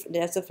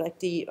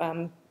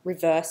the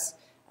reverse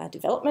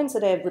development, so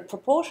they're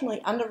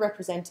proportionally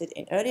underrepresented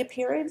in earlier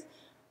periods,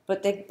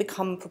 but they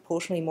become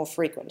proportionally more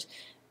frequent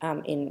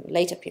in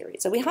later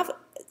periods. So we have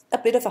a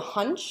bit of a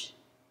hunch,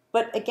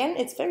 but again,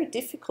 it's very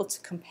difficult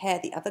to compare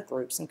the other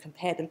groups and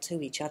compare them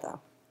to each other.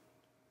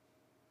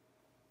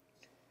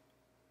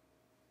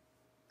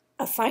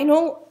 A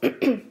final,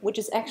 which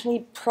is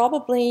actually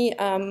probably,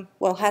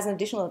 has an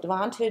additional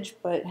advantage,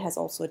 but has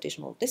also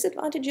additional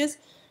disadvantages,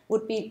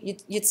 would be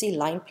you'd see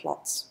line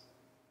plots.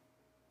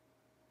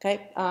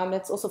 Okay,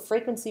 it's also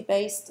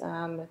frequency-based.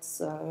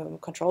 It's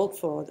controlled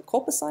for the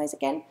corpus size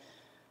again.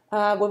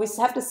 Where we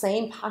have the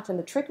same pattern.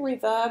 The trickery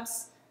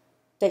verbs,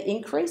 they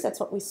increase. That's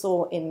what we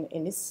saw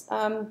in this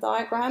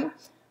diagram.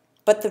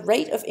 But the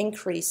rate of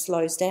increase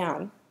slows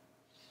down.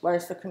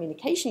 Whereas for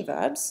communication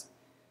verbs,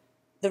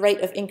 the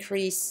rate of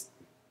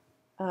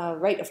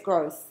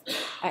growth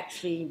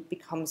actually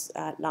becomes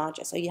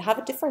larger. So you have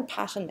a different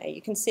pattern there.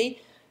 You can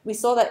see, we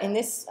saw that in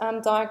this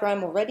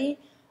diagram already.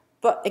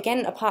 But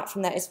again, apart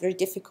from that, it's very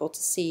difficult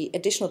to see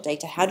additional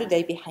data. How do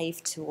they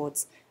behave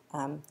towards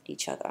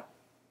each other?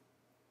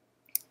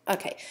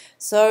 Okay,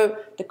 so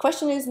the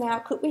question is now,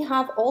 could we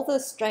have all the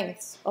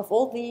strengths of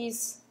all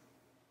these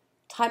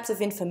types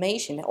of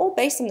information? They're all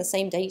based on the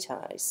same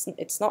data.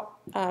 It's not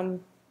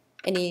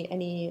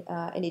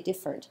any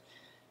different.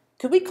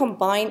 Could we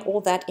combine all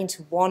that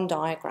into one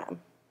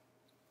diagram,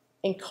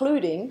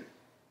 including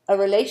a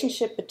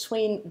relationship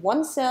between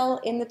one cell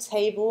in the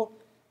table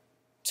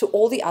to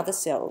all the other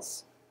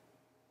cells?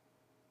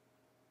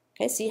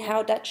 Okay, see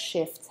how that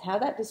shifts, how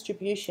that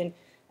distribution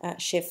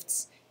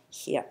shifts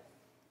here.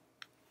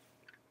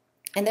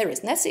 And there is,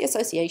 and that's the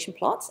association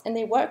plots, and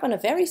they work on a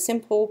very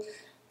simple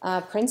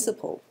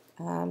principle.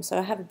 So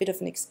I have a bit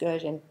of an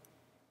excursion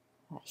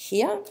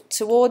here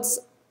towards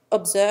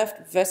observed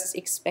versus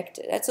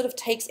expected. That sort of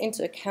takes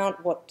into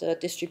account what the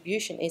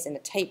distribution is in a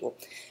table.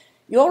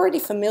 You're already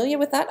familiar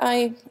with that,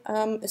 I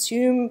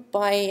assume,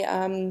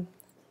 by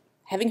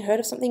having heard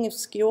of something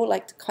obscure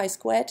like the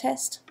chi-square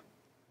test.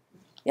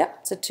 Yeah,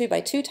 it's a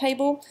 2x2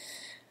 table.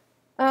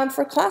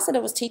 For a class that I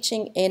was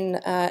teaching in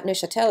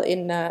Neuchâtel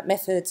in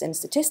methods and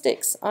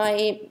statistics,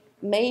 I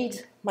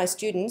made my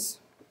students,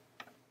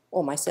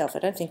 or myself, I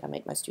don't think I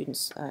made my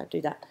students do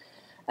that,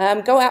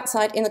 go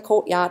outside in the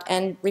courtyard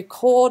and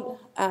record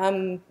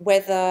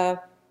whether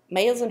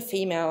males and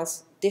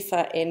females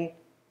differ in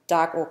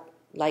dark or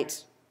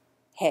light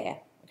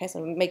hair. Okay,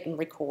 so make them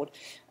record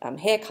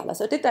hair color.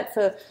 So I did that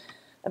for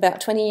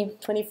about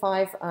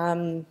 25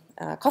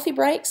 coffee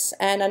breaks,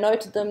 and I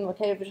noted them,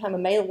 okay, every time a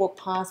male walked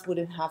past would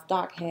have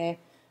dark hair,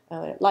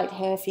 light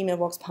hair, female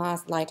walks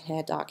past, light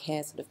hair, dark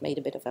hair, sort of made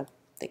a bit of a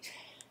thing.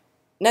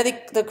 Now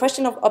the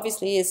question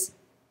obviously is,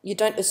 you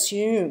don't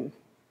assume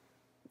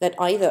that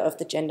either of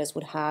the genders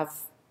would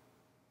have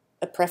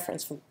a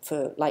preference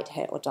for light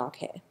hair or dark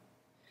hair.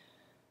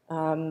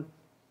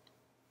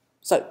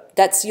 So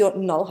that's your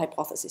null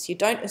hypothesis. You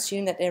don't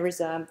assume that there is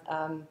a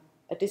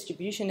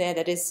distribution there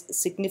that is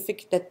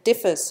significant, that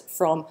differs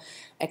from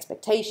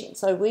expectation.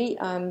 So we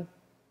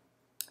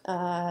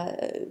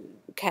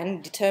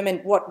can determine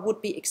what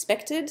would be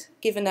expected,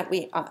 given that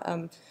we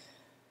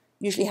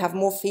usually have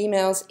more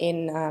females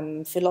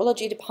in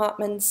philology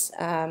departments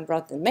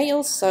rather than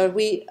males. So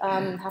we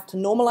have to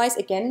normalize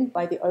again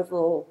by the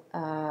overall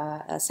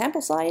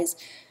sample size,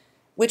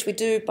 which we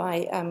do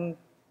by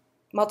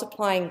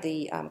multiplying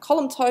the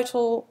column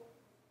total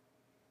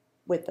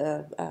with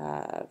the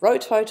row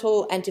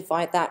total and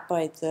divide that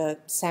by the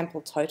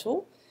sample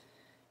total.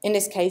 In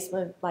this case,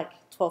 like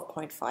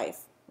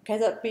 12.5. Okay, so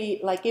that'd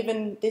be like,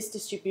 given this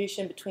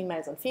distribution between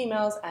males and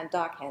females and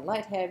dark hair and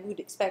light hair, we would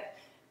expect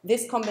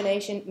this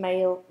combination,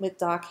 male with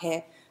dark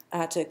hair,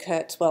 to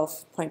occur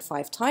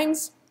 12.5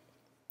 times.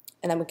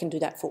 And then we can do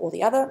that for all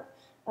the other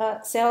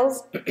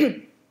cells.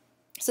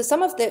 So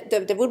some of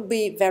there would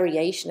be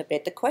variation a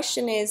bit. The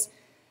question is,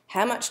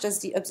 how much does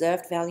the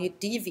observed value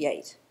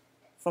deviate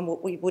from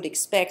what we would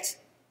expect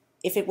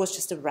if it was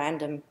just a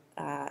random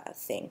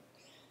thing?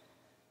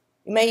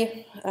 You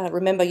may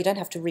remember, you don't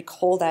have to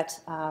recall that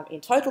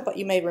in total, but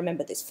you may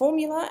remember this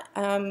formula.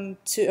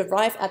 To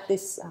arrive at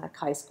this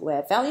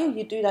chi-square value,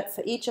 you do that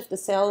for each of the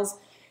cells.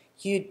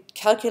 You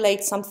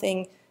calculate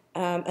something,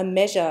 a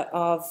measure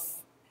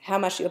of how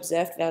much the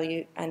observed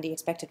value and the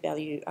expected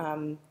value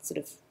sort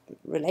of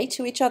relate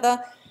to each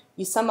other.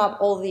 You sum up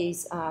all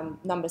these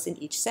numbers in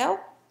each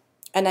cell,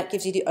 and that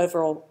gives you the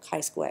overall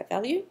chi-square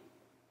value.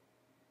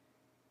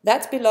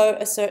 That's below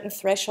a certain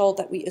threshold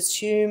that we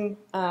assume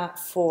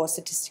for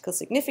statistical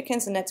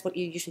significance, and that's what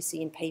you usually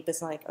see in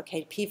papers like,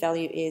 okay,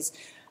 p-value is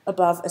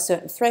above a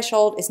certain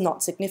threshold, is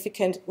not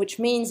significant, which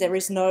means there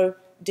is no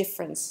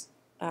difference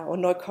or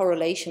no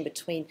correlation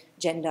between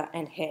gender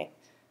and hair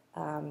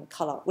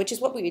color, which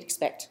is what we would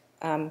expect.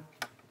 Now,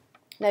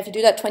 if you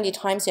do that 20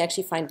 times, you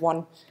actually find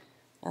one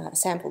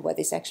sample where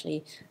this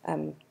actually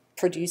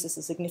produces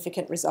a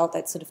significant result.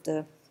 That's sort of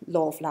the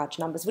law of large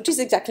numbers, which is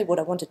exactly what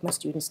I wanted my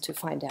students to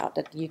find out,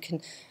 that you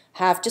can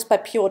have, just by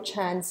pure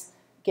chance,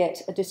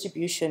 get a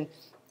distribution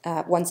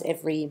once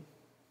every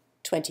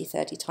 20,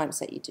 30 times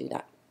that you do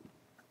that.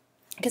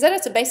 Because that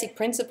is a basic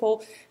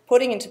principle,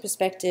 putting into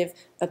perspective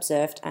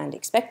observed and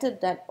expected,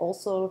 that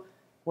also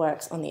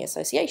works on the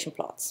association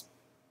plots.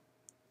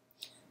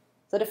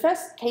 So the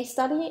first case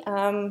study,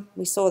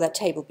 we saw that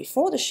table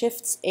before, the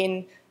shifts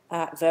in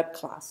verb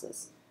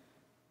classes.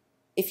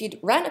 If you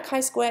ran a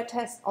chi-square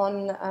test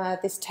on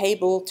this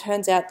table,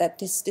 turns out that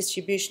this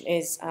distribution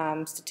is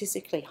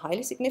statistically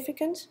highly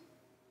significant,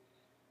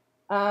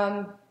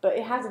 but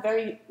it has a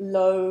very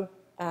low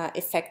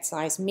effect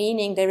size,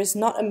 meaning there is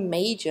not a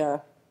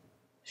major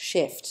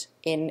shift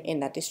in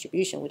that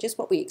distribution, which is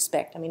what we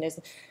expect. I mean,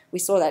 we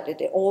saw that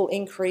they all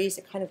increase,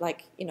 they kind of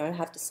like, you know,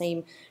 have the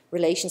same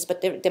relations,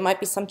 but there might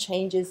be some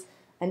changes,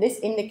 and this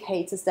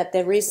indicates is that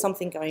there is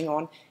something going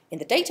on in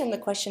the data, and the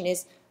question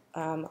is,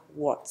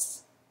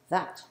 what's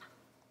that?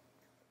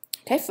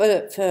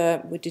 Okay,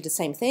 we do the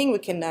same thing. We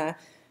can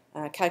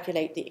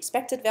calculate the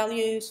expected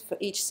values for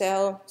each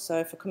cell.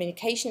 So for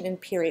communication in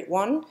period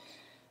 1,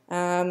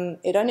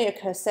 it only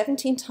occurs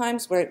 17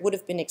 times where it would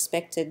have been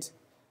expected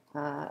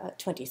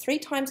 23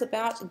 times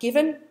about,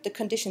 given the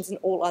conditions in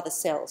all other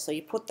cells. So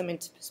you put them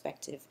into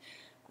perspective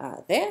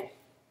there.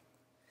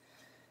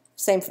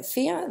 Same for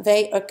fear.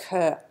 They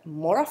occur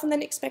more often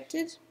than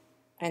expected,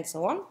 and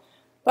so on.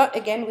 But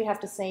again, we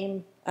have the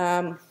same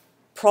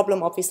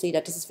problem, obviously,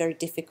 that this is very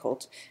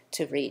difficult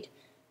to read.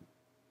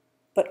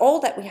 But all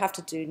that we have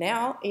to do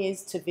now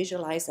is to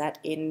visualize that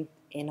in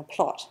a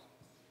plot.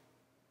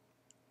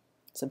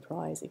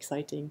 Surprise,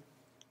 exciting.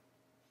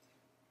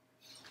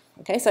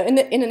 Okay, so in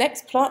the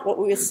next plot, what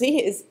we will see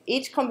is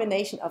each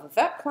combination of a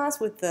verb class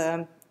with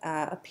a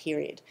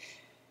period.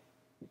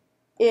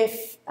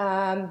 If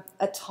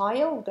a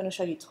tile, I'm going to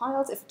show you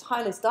tiles, if a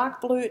tile is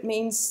dark blue, it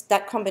means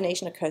that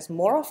combination occurs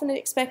more often than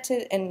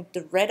expected, and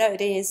the redder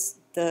it is,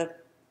 the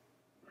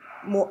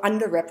more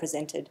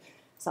underrepresented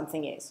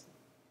something is.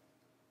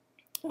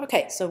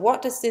 Okay, so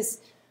what does this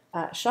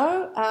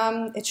show?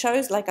 It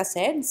shows, like I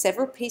said,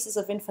 several pieces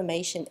of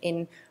information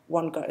in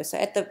one go. So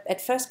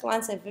at first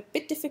glance, they're a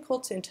bit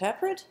difficult to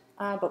interpret,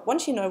 but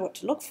once you know what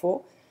to look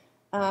for,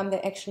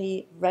 they're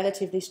actually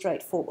relatively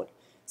straightforward.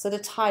 So the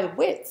tile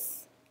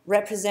width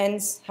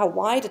represents how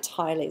wide a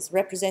tile is,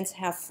 represents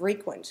how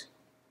frequent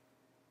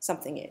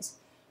something is.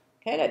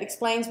 Okay, that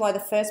explains why the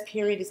first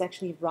period is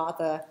actually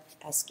rather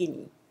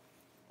skinny.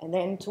 And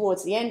then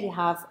towards the end, you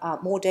have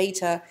more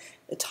data,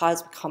 the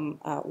tiles become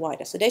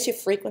wider. So there's your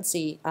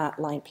frequency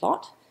line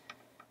plot.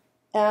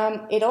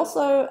 It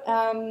also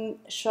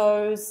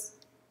shows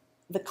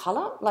the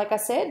color. Like I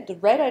said, the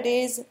redder it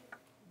is,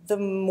 the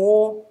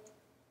more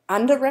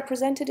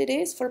underrepresented it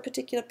is for a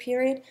particular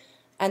period.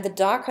 And the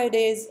darker it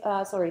is,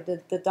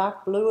 the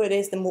dark blue it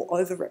is, the more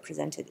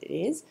overrepresented it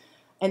is.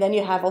 And then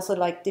you have also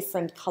like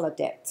different color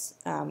depths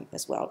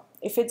as well.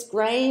 If it's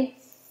gray,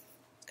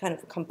 kind of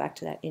we'll come back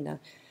to that in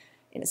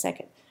in a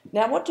second.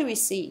 Now, what do we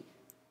see?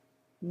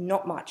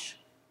 Not much.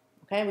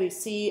 Okay, we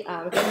see,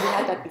 again, we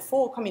had that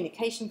before,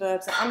 communication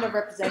verbs are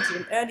underrepresented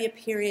in earlier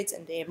periods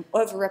and they're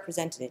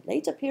overrepresented in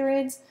later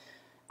periods.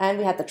 And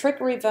we had the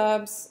trickery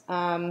verbs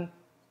that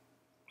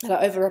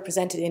are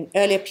overrepresented in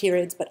earlier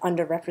periods but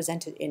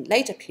underrepresented in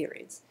later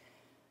periods.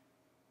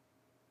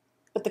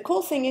 But the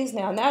cool thing is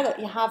now that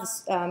you have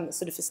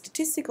sort of a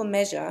statistical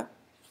measure,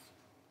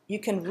 you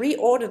can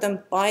reorder them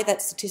by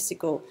that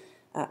statistical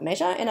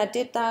measure. And I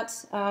did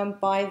that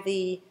by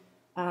the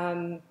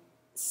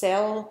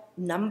cell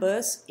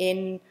numbers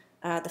in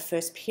the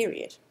first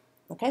period.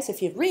 Okay, so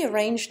if you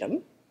rearrange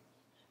them,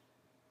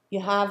 you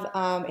have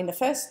in the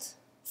first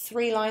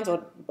 3 lines,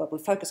 or we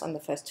focus on the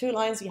first 2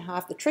 lines, you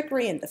have the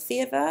trickery and the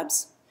fear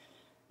verbs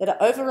that are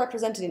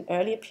overrepresented in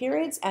earlier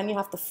periods, and you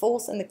have the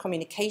false and the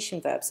communication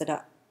verbs that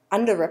are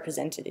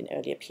underrepresented in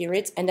earlier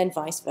periods, and then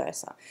vice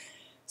versa.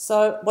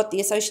 So what the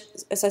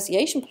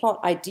association plot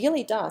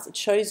ideally does, it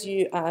shows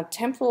you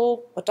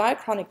temporal or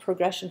diachronic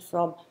progression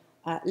from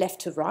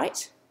left to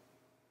right.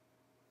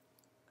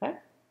 Okay,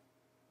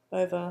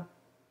 over.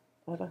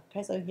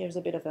 Okay, so here's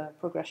a bit of a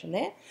progression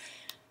there.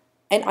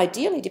 And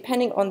ideally,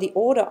 depending on the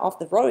order of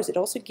the rows, it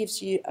also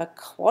gives you a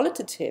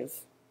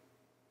qualitative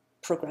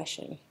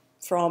progression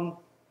from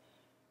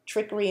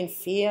trickery and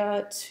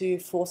fear to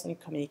force and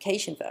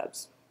communication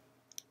verbs.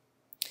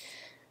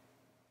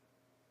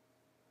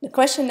 The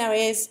question now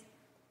is,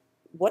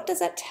 what does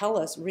that tell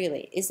us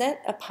really? Is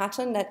that a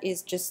pattern that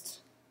is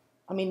just,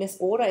 I mean, this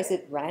order, is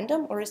it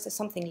random, or is there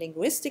something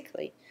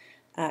linguistically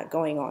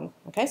going on?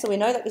 Okay, so we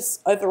know that this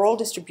overall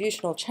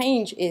distributional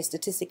change is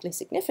statistically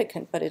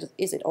significant, but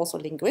is it also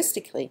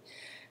linguistically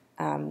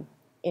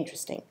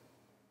interesting?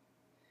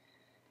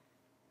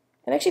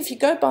 And actually, if you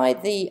go by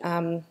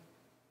the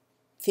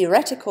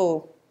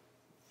theoretical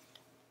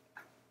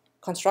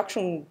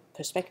construction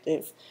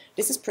perspective,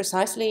 this is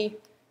precisely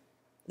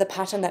the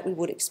pattern that we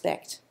would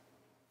expect.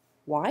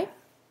 Why?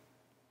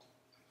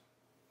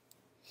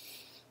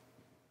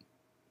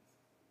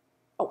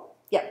 Oh,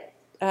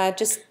 yeah,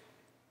 just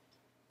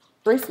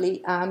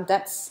briefly,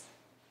 that's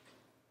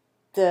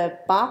the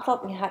bar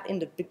plot we had in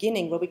the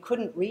beginning where we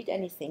couldn't read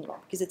anything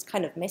because it's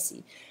kind of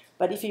messy.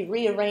 But if you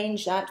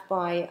rearrange that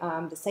by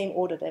the same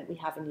order that we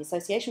have in the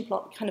association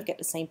plot, we kind of get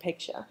the same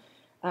picture.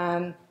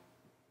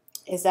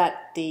 Is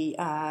that the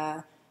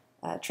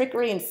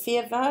trickery and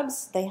fear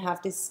verbs, they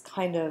have this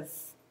kind of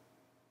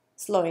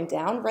slowing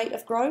down rate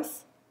of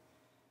growth,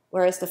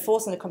 whereas the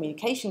force and the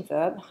communication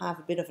verb have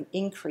a bit of an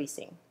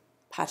increasing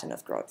pattern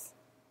of growth.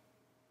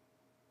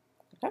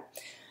 Okay?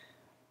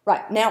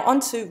 Right, now on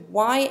to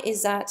why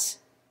is that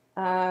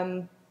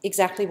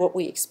exactly what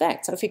we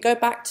expect. So if we go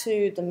back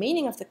to the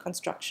meaning of the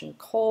construction,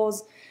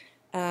 cause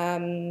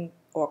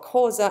or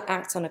causa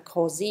acts on a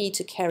causee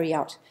to carry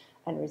out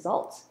a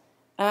result.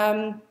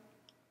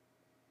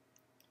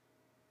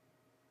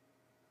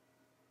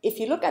 If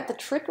you look at the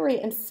trickery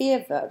and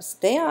fear verbs,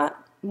 they are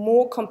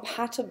more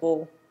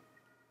compatible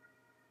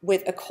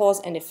with a cause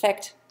and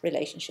effect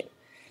relationship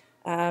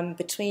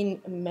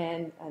between a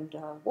man and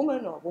a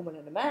woman, or a woman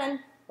and a man,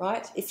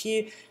 right? If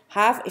you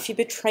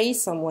betray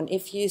someone,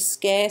 if you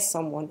scare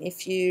someone,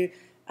 if you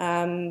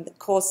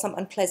cause some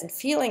unpleasant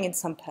feeling in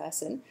some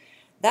person,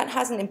 that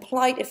has an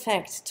implied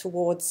effect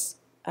towards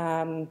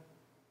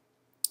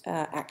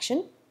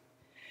action.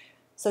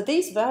 So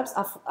these verbs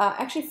are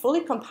actually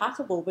fully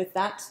compatible with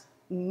that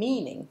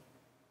meaning.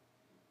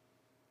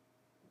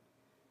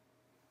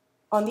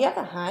 On the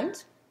other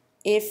hand,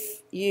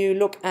 if you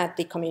look at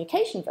the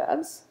communication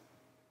verbs,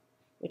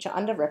 which are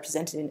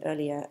underrepresented in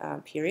earlier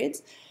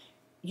periods,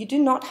 you do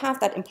not have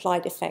that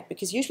implied effect,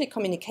 because usually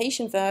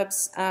communication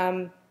verbs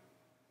are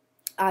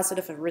sort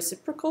of a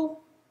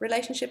reciprocal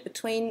relationship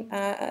between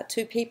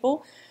two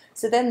people,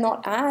 so they're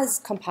not as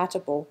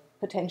compatible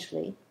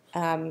potentially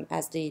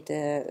as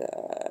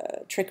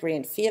the trickery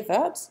and fear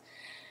verbs.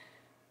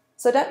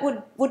 So that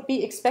would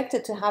be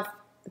expected to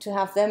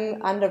have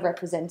them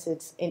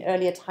underrepresented in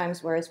earlier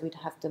times, whereas we'd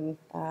have them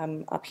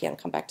up here. I'll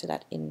come back to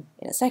that in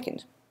a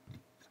second.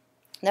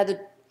 Now,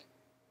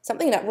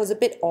 something that was a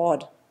bit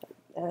odd,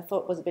 I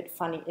thought was a bit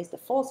funny, is the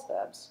force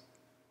verbs.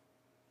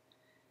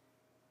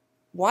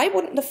 Why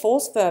wouldn't the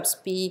force verbs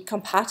be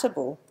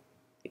compatible?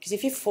 Because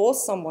if you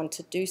force someone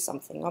to do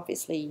something,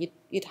 obviously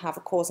you'd have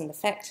a cause and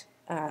effect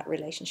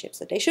relationship.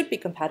 So they should be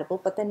compatible,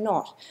 but they're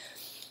not.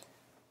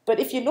 But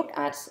if you look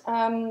at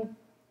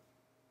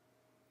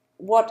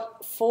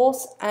what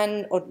force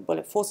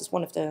force is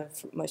one of the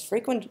most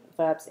frequent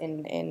verbs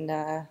in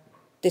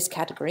this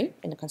category,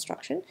 in the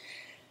construction,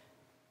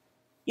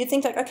 you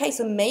think like, okay,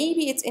 so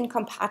maybe it's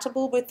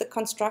incompatible with the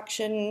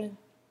construction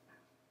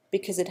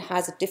because it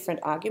has a different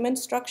argument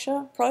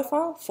structure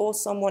profile,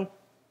 force someone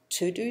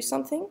to do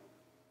something,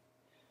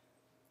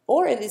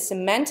 or it is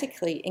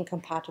semantically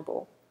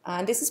incompatible.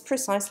 And this is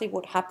precisely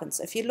what happens.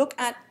 If you look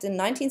at the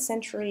 19th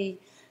century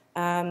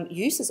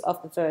uses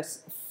of the verb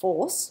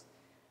force,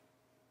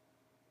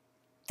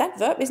 that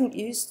verb isn't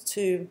used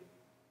to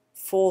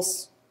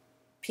force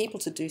people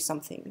to do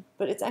something,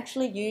 but it's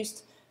actually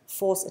used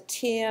force a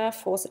tear,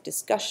 force a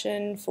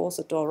discussion, force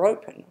a door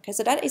open. Okay,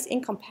 so that is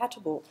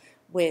incompatible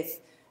with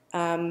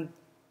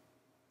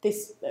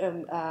this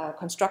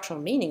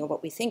constructional meaning, or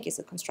what we think is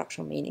a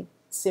constructional meaning.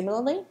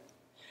 Similarly,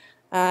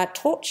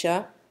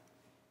 torture,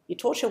 you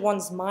torture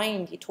one's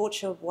mind, you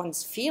torture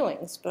one's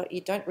feelings, but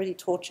you don't really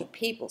torture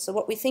people. So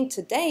what we think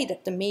today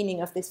that the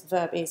meaning of this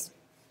verb is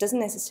doesn't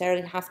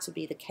necessarily have to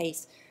be the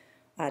case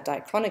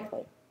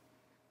diachronically.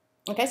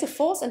 Okay, so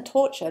force and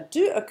torture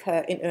do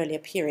occur in earlier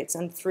periods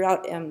and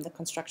throughout the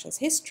construction's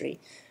history,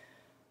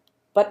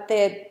 but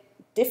their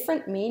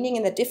different meaning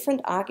and the different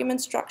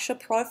argument structure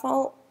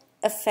profile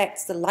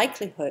affects the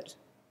likelihood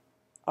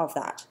of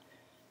that,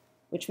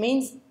 which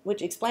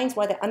explains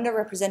why they're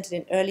underrepresented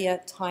in earlier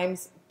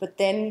times, but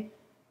then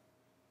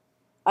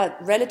are,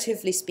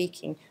 relatively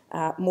speaking,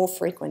 more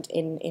frequent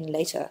in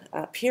later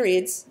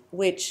periods,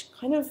 which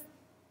kind of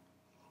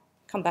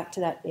come back to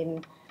that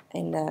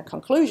in the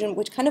conclusion,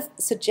 which kind of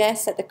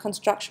suggests that the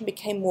construction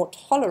became more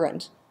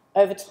tolerant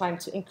over time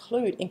to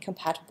include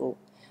incompatible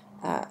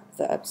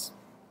verbs.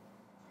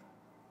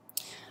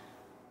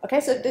 Okay,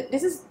 so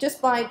this is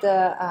just by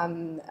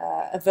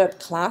the verb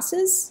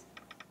classes,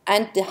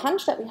 and the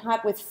hunch that we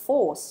had with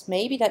force,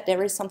 maybe that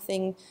there is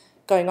something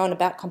going on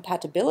about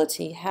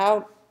compatibility.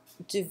 How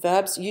do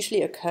verbs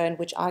usually occur in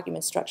which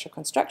argument structure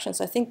construction?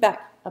 So think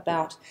back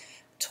about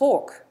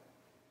talk,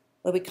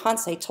 where we can't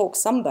say talk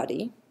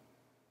somebody,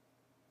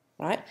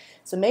 right?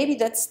 So maybe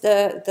that's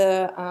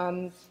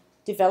the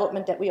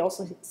development that we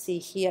also see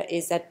here,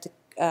 is that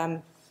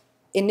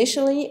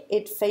initially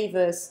it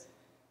favors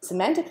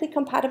semantically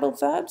compatible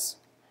verbs.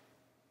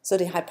 So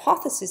the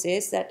hypothesis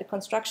is that the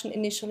construction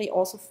initially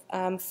also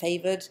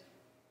favored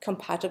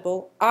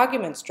compatible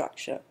argument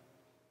structure.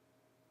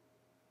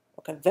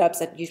 Okay, verbs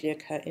that usually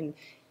occur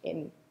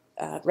in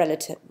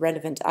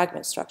relevant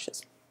argument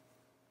structures.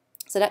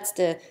 So that's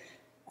the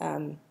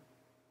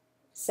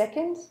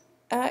second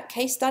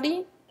case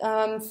study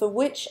for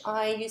which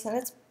I use, and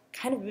it's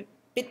kind of a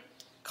bit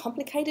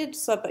complicated,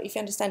 so but if you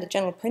understand the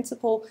general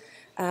principle,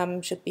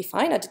 should be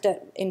fine. I did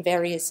that in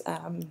various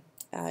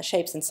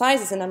shapes and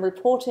sizes, and I'm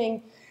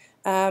reporting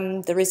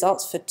the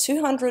results for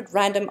 200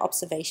 random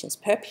observations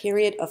per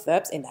period of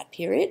verbs in that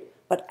period,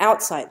 but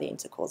outside the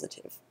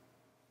intercausative.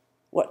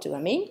 What do I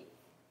mean?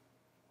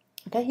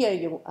 Okay, here are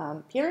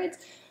your periods.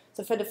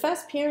 So for the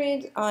first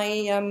period,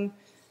 I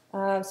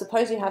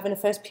suppose you have in the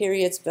first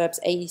periods verbs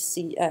A,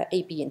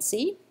 B, and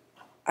C.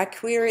 I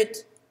queried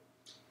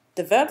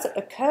the verbs that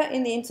occur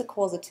in the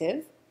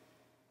intercausative,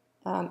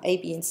 A,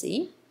 B, and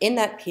C, in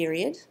that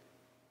period,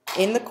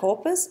 in the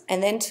corpus,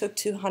 and then took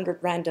 200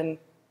 random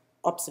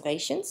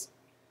observations.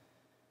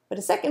 For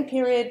the second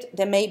period,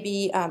 there may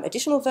be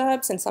additional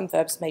verbs, and some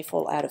verbs may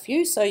fall out of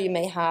use. So you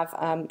may have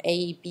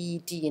A,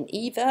 B, D, and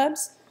E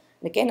verbs.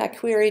 And again, I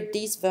queried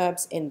these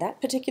verbs in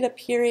that particular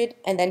period,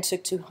 and then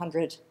took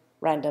 200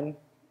 random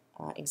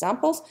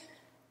examples,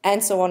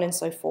 and so on and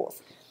so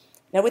forth.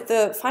 Now, with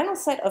the final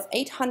set of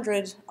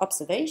 800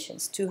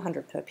 observations,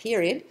 200 per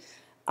period,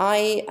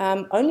 I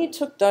only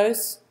took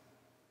those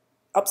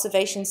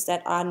observations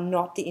that are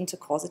not the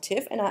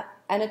intercausative, and I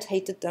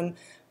annotated them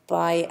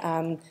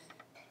by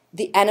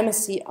the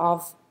animacy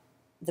of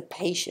the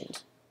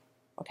patient.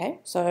 Okay,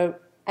 so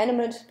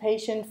animate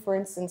patient, for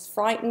instance,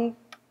 frightened.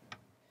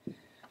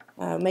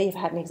 May have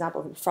had an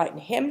example of frighten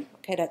him.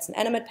 Okay, that's an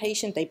animate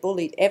patient. They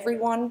bullied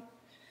everyone.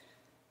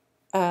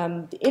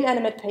 The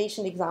inanimate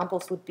patient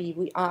examples would be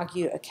we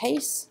argue a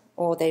case,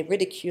 or they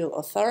ridicule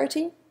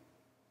authority.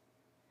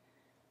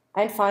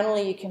 And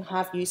finally, you can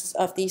have uses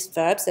of these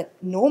verbs that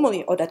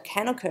normally, or that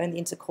can occur in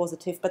the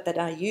intercausative, but that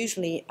are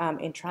usually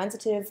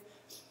intransitive.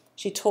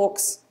 She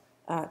talks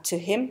to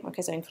him.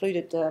 Okay, so I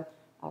included the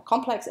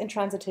complex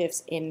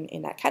intransitives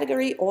in that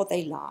category, or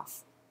they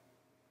laugh.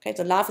 Okay,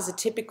 so laugh is a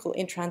typical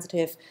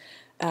intransitive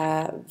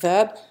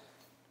verb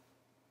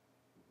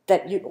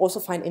that you also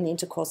find in the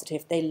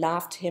intercausative. They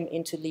laughed him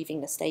into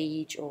leaving the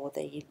stage, or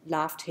they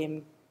laughed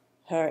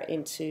her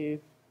into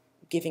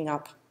giving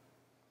up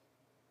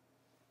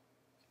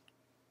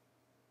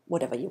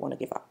whatever you want to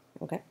give up.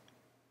 Okay.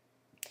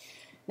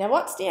 Now,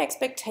 what's the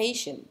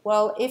expectation?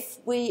 Well, if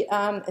we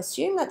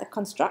assume that the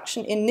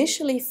construction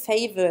initially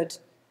favored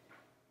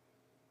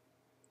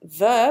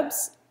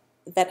verbs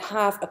that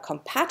have a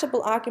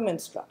compatible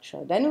argument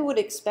structure, then we would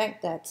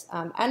expect that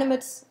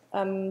animate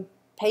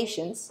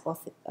patients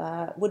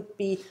would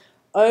be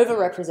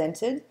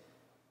overrepresented,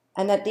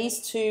 and that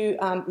these two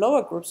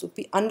lower groups would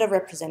be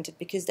underrepresented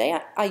because they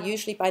are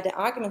usually, by their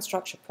argument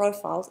structure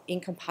profiles,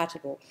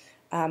 incompatible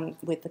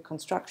with the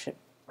construction.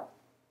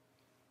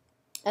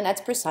 And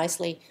that's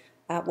precisely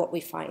what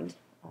we find.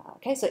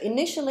 Okay, so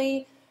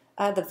initially,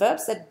 the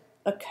verbs that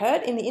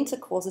occurred in the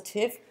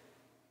intercausative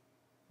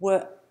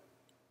were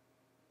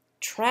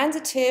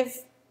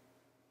transitive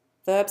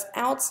verbs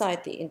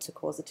outside the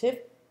intercausative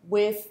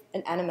with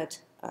an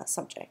animate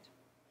subject,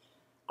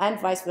 and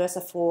vice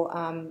versa for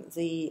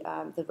the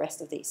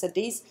rest of these. So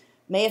these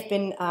may have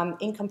been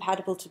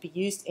incompatible to be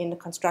used in the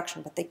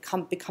construction, but they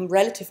become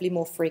relatively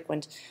more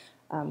frequent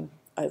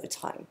over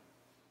time.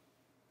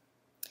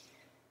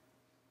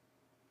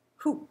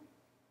 Whew.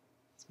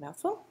 It's a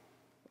mouthful.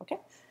 Okay.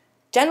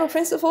 General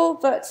principle,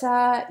 but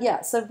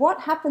yeah, so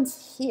what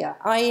happens here?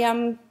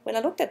 When I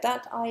looked at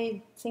that,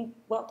 I think,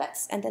 well,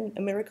 and then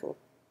a miracle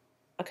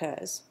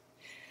occurs.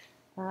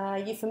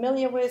 You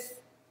familiar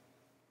with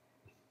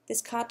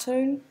this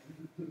cartoon?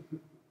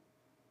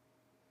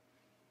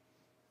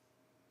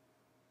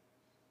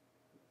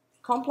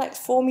 Complex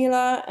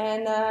formula,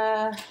 and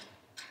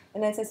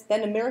then it says,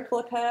 then a miracle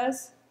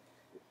occurs.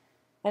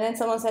 And then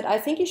someone said, I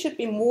think you should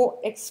be more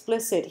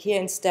explicit here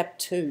in step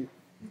 2.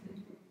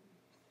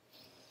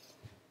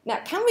 Now,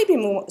 can we be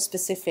more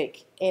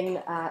specific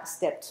in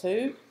step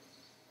 2?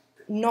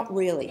 Not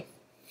really.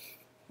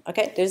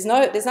 Okay, there's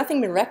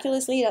nothing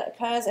miraculously that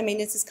occurs. I mean,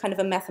 this is kind of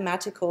a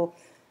mathematical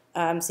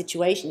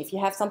situation. If you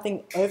have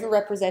something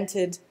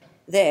overrepresented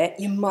there,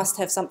 you must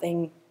have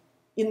something,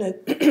 you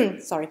know,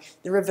 sorry,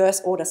 the reverse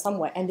order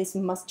somewhere, and this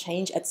must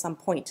change at some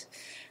point.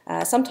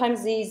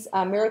 Sometimes these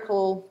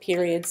miracle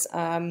periods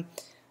are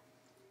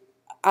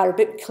a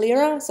bit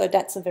clearer, so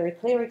that's a very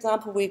clear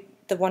example.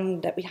 The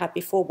one that we had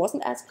before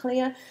wasn't as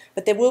clear,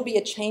 but there will be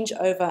a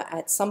changeover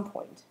at some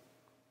point.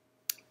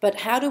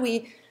 But how do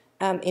we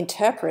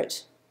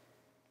interpret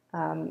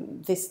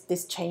this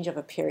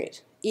changeover period?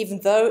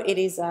 Even though it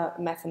is a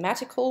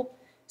mathematical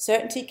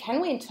certainty,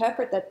 can we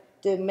interpret that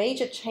the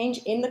major change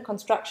in the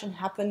construction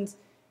happened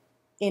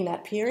in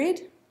that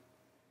period?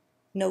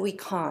 No, we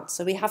can't.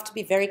 So we have to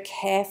be very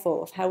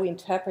careful of how we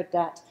interpret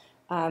that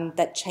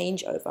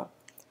changeover.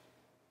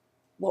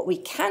 What we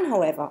can,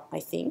 however, I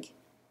think,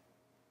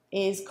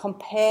 is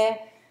compare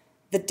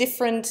the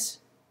different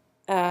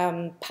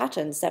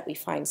patterns that we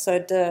find. So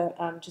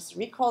just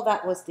recall,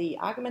 that was the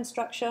argument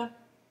structure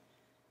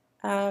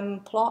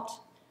plot,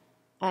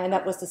 and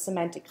that was the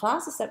semantic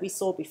classes that we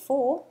saw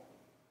before.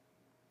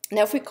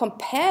 Now, if we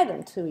compare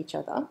them to each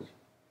other,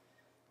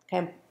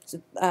 okay,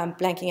 so,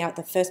 blanking out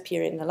the first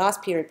period and the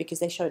last period because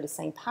they show the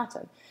same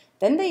pattern,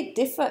 then they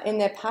differ in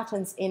their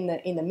patterns in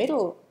the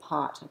middle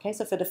part. Okay,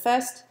 so for the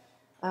first,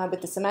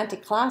 with the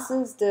semantic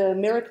classes, the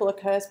miracle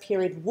occurs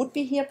period would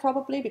be here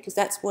probably, because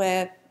that's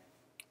where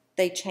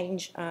they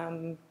change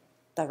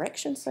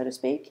direction, so to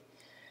speak.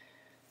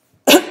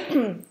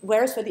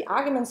 Whereas for the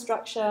argument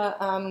structure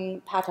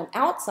pattern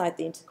outside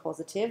the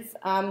intercausative,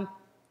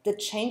 the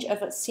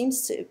changeover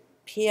seems to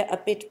appear a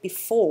bit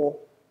before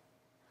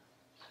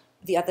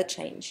the other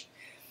change.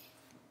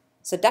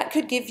 So that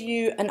could give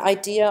you an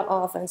idea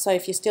of, and so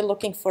if you're still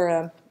looking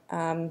for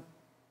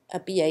a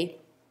BA,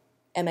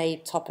 MA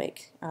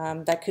topic,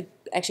 that could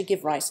actually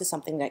give rise to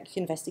something that you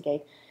can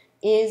investigate,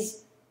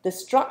 is the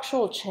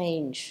structural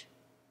change,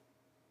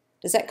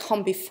 does that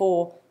come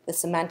before the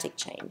semantic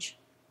change?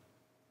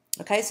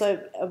 Okay, so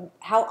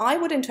how I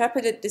would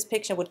interpret it, this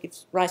picture would give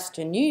rise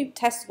to a new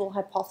testable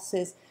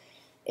hypothesis,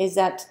 is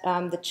that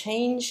the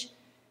change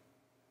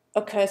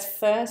occurs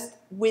first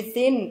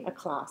within a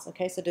class.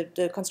 Okay, so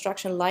the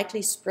construction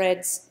likely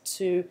spreads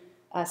to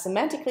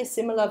semantically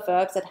similar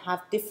verbs that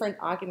have different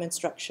argument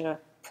structure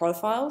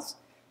profiles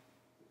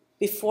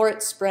before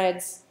it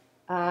spreads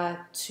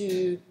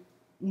to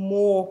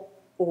more,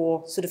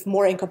 or sort of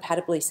more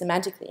incompatibly,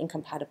 semantically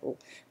incompatible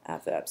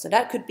verbs. So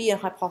that could be a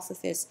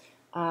hypothesis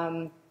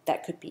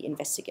that could be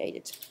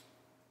investigated.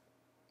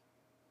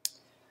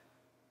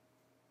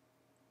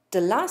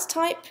 The last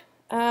type,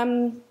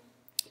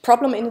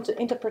 problem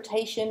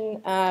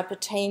interpretation,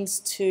 pertains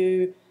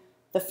to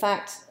the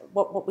fact,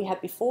 what we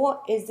had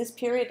before, is this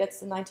period, that's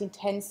the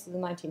 1910s to the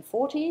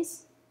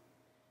 1940s.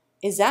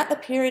 Is that the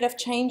period of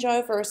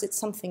changeover, or is it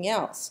something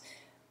else?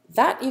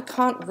 That you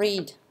can't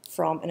read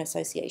from an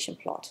association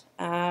plot.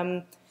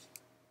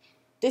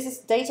 This is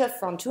data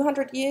from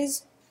 200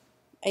 years,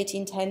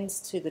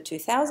 1810s to the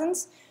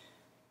 2000s.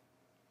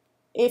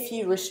 If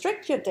you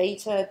restrict your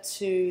data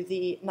to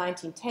the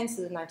 1910s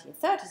to the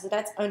 1930s, so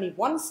that's only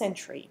 1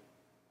 century,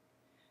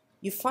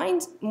 you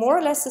find more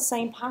or less the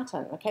same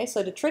pattern. Okay,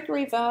 so the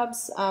trickery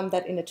verbs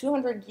that in the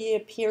 200-year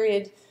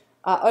period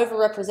are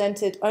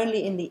overrepresented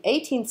only in the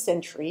 18th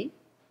century,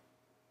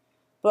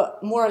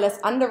 but more or less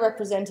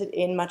underrepresented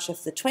in much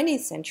of the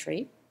 20th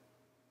century,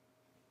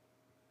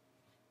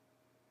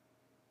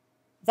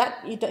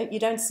 that you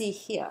don't see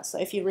here. So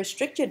if you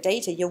restrict your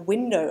data, your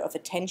window of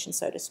attention,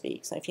 so to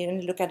speak, so if you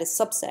only look at a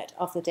subset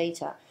of the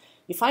data,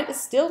 you find it's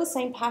still the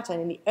same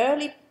pattern. In the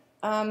early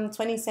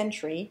 20th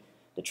century,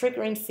 the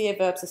trigger and fear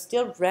verbs are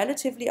still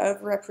relatively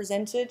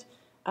overrepresented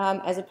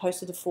as opposed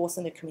to the force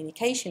and the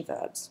communication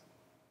verbs.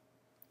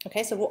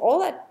 Okay, so all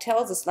that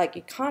tells us, like,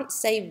 you can't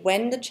say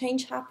when the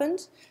change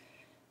happened.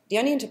 The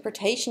only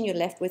interpretation you're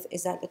left with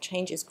is that the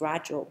change is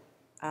gradual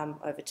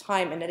over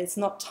time and that it's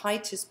not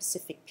tied to a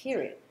specific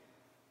period.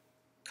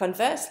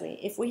 Conversely,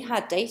 if we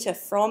had data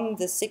from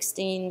the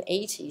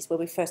 1680s, where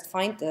we first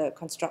find the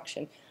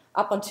construction,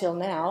 up until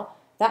now,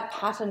 that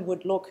pattern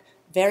would look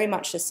very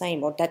much the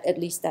same, or that at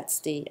least that's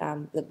the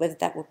whether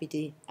that would be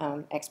the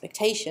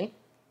expectation.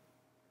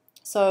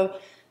 So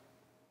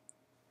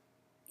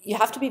you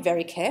have to be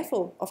very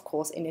careful, of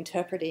course, in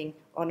interpreting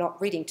or not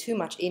reading too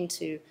much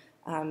into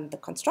the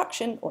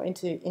construction or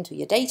into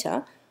your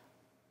data.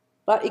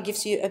 but it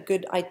gives you a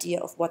good idea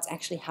of what's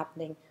actually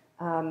happening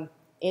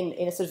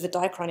in a sort of a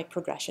diachronic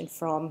progression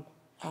from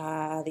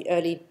the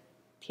early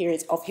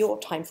periods of your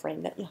time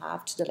frame that you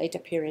have to the later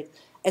period,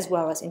 as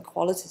well as in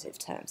qualitative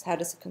terms. How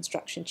does the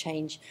construction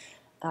change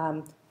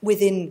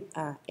within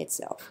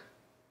itself?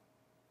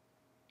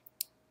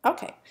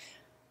 Okay,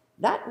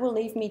 that will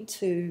leave me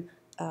to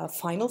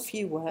final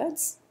few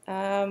words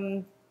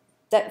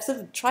that sort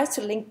of tries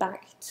to link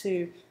back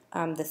to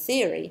the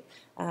theory.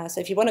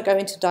 So if you want to go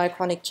into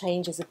diachronic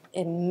change, there's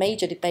a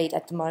major debate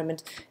at the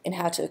moment in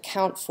how to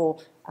account for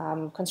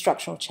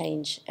constructional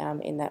change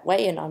in that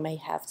way, and I may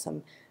have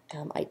some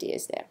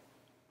ideas there.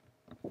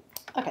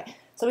 Okay,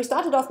 so we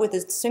started off with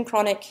this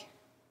synchronic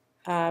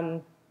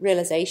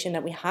realization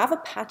that we have a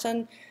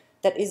pattern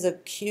that is a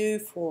cue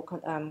for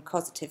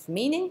causative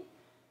meaning.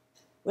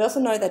 We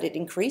also know that it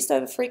increased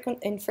in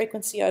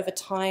frequency over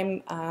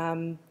time,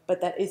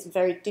 but that is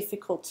very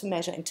difficult to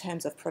measure in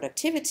terms of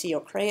productivity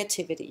or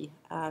creativity.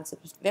 So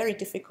it's very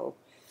difficult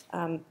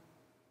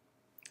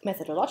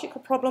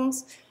methodological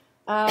problems.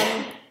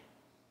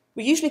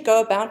 We usually go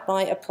about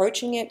by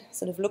approaching it,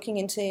 sort of looking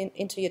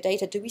into your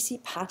data. Do we see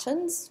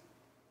patterns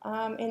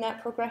in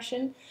that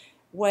progression?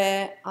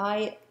 Where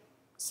I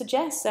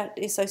suggest that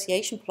the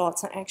association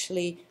plots are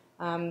actually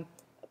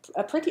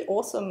a pretty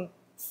awesome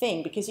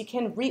thing, because you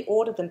can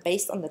reorder them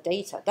based on the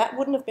data. That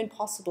wouldn't have been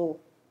possible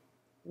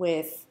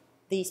with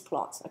these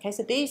plots. Okay,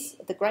 so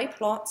the gray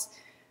plots,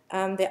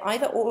 they're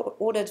either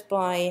ordered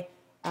by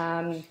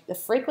the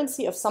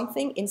frequency of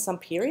something in some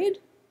period,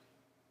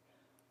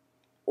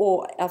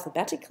 or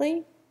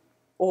alphabetically,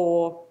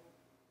 or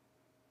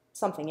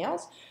something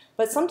else.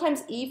 But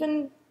sometimes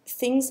even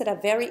things that are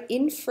very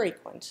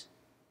infrequent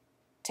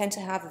tend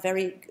to have a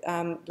very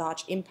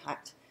large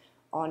impact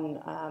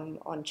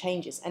on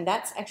changes. And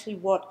that's actually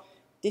what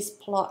this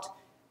plot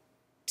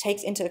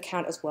takes into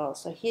account as well.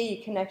 So here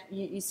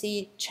you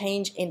see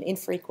change in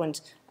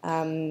infrequent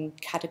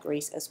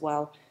categories as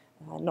well,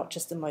 not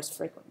just the most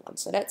frequent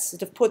ones. So that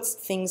sort of puts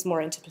things more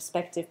into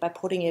perspective by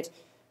putting it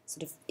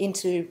sort of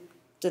into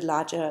the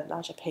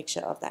larger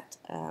picture of that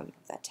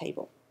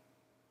table.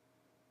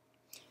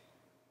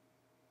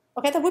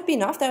 Okay, that would be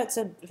enough. That's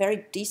a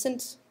very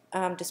decent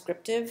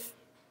descriptive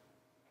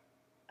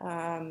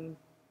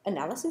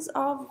analysis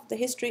of the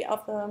history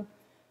of the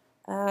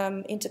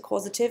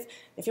intercausative.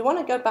 If you want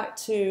to go back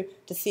to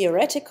the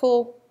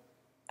theoretical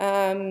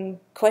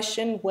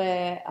question,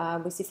 where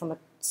we see from a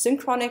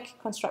synchronic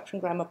construction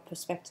grammar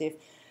perspective,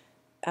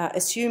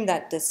 assume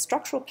that the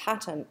structural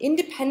pattern,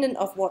 independent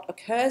of what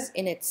occurs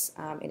in its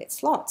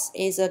slots,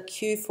 is a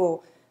cue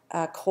for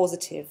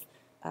causative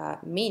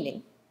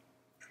meaning.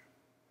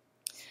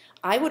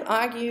 I would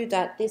argue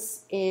that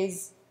this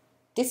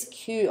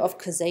cue of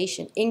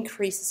causation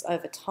increases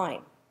over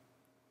time.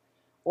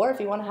 Or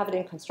if you want to have it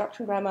in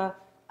construction grammar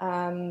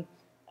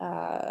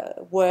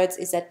words,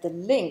 is that the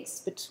links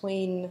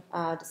between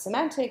the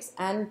semantics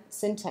and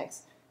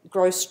syntax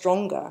grow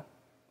stronger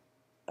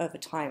over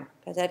time.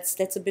 That's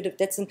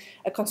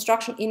a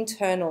construction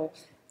internal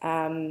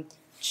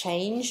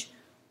change,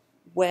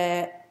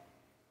 where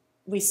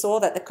we saw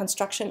that the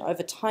construction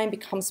over time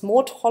becomes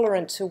more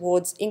tolerant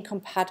towards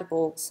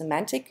incompatible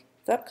semantic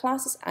verb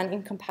classes and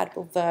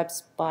incompatible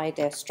verbs by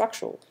their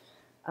structural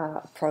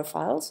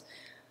profiles.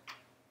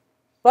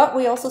 But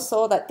we also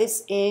saw that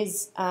this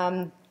is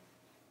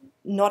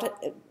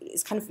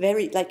it's kind of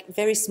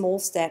very small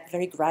step,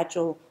 very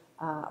gradual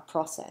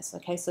process.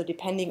 Okay, so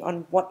depending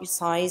on what the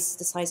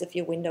size of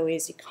your window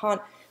is, you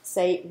can't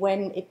say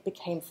when it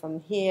became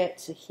from here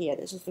to here.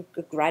 There's just a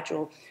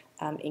gradual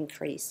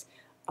increase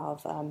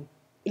of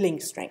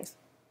link strength,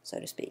 so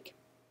to speak.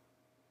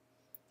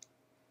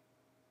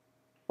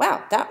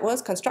 Wow, that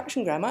was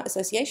construction grammar,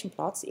 association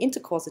plots,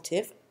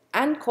 intercausative,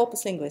 and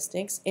corpus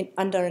linguistics in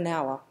under an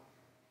hour.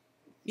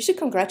 You should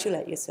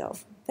congratulate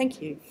yourself. Thank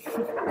you.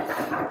 Do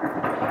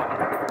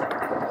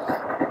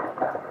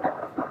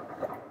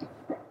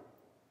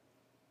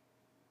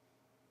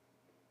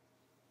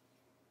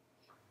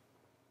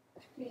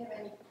you have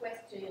any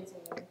questions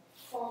or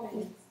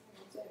comments?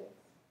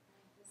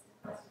 Just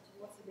a question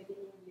towards the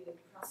beginning, you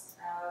crossed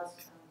out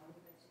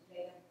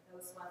data,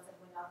 those ones that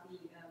would not be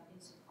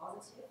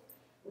intercausative.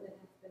 Would it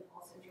have been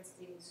also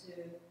interesting to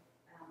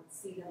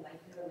see them like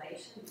in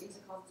relation, the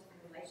intercausative in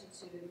relation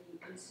to the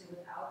into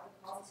without the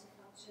causative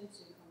function,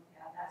 to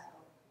compare that, how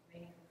it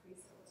may have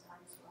increased over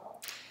time as well?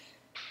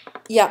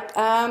 Yeah,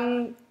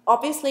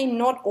 obviously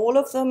not all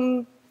of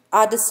them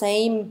are the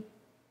same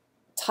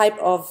type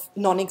of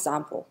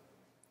non-example.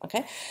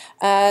 Okay,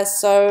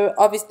 so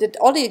obviously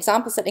all the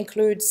examples that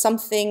include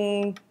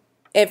something,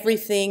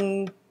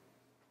 everything,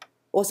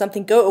 or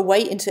something go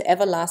away into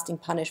everlasting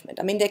punishment.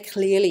 I mean, they're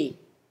clearly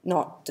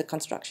not the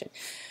construction.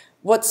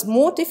 What's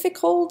more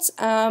difficult,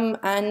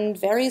 and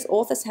various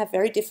authors have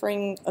very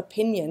differing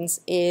opinions,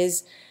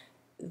 is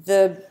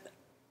the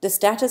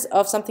status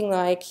of something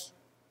like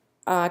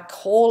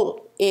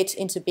call it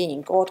into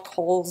being. God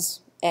calls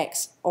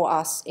X or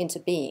us into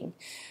being.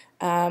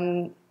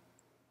 I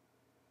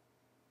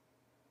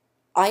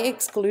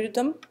excluded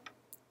them.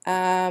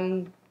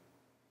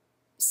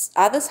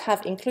 Others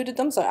have included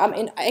them, so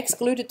I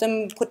excluded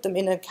them, put them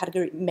in a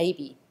category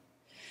maybe.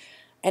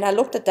 And I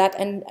looked at that,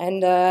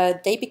 and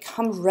they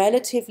become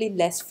relatively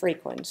less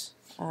frequent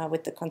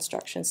with the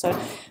construction. So,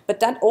 but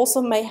that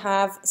also may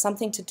have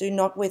something to do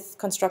not with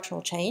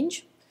constructional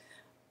change,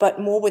 but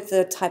more with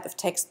the type of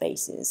text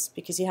bases,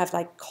 because you have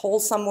like call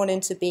someone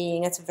into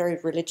being. That's a very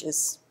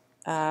religious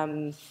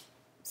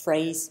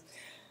phrase,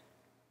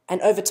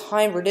 and over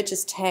time,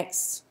 religious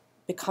texts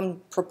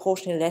become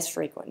proportionally less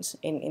frequent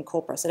in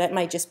corpora. So that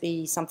may just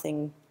be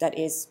something that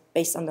is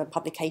based on the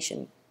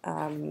publication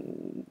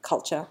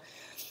culture.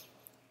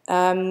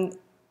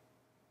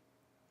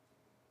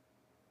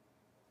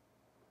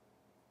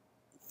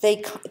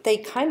 They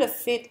kind of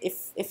fit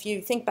if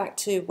you think back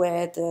to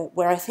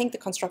where I think the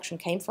construction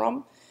came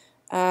from.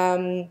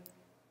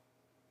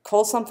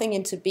 Call something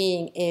into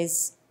being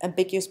is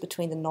ambiguous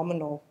between the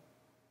nominal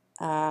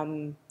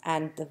and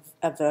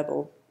a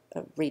verbal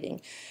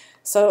reading.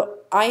 So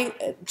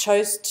I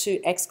chose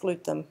to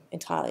exclude them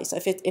entirely. So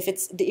if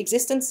it's the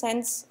existence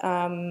sense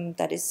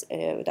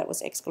that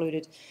was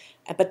excluded,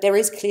 but there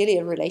is clearly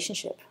a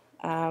relationship.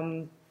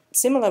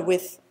 Similar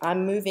with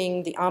I'm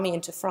moving the army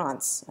into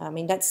France. I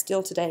mean, that's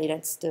still today.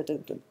 That's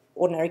the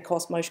ordinary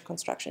course motion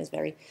construction is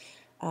very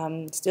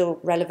still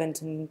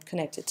relevant and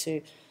connected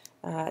to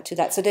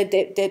that. So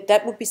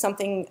that would be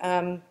something.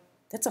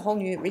 That's a whole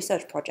new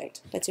research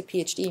project. That's a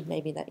PhD,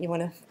 maybe, that you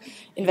want to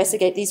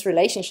investigate these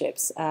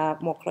relationships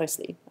more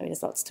closely. I mean,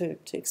 there's lots to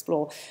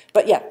explore.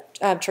 But yeah,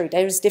 true.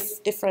 There's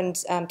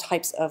different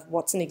types of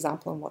what's an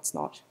example and what's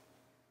not.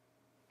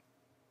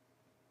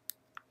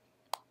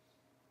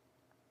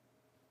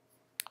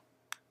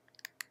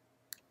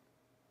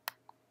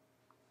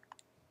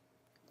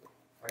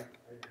 I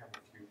have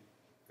a few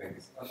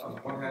things. On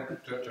the one hand,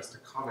 just a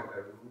comment.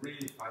 I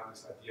really find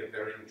this idea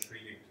very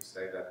intriguing to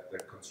say that the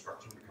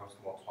construction becomes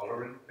more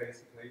tolerant,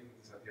 basically.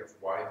 This idea of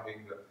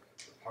widening the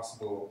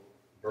possible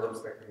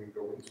verbs that can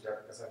go into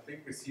that, because I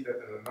think we see that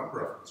in a number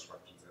of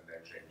constructions and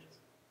their changes,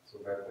 so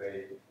that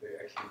they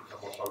actually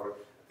become more tolerant.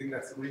 I think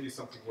that's really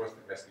something worth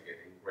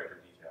investigating in greater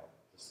detail.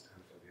 This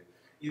kind of idea,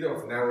 either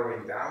of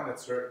narrowing down that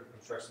certain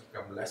constructions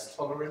become less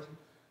tolerant,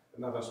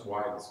 and others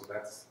widen. So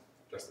that's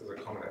just as a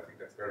comment. I think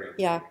that's very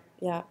interesting.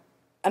 Yeah.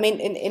 I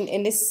mean,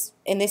 in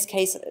this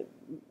case,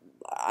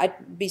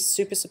 I'd be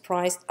super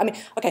surprised. I mean,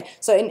 okay,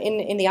 so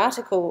in the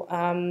article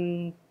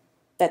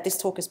that this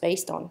talk is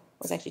based on,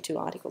 was actually 2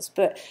 articles,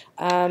 but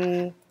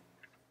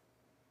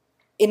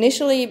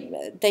initially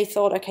they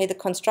thought, okay, the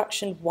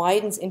construction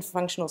widens in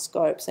functional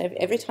scope. So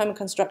every time a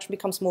construction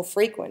becomes more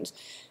frequent,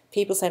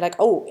 people say like,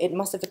 oh, it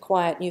must have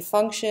acquired new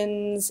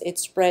functions, it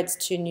spreads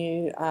to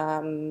new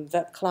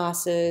verb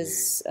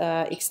classes,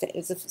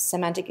 it's a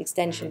semantic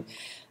extension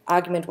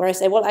argument, where I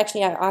say, well,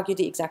 actually I argue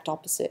the exact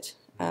opposite,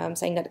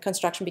 saying that the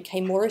construction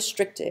became more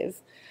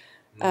restrictive,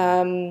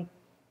 but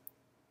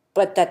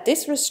that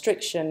this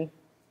restriction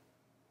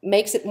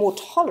makes it more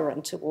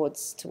tolerant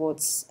towards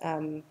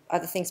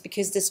other things,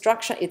 because the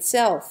structure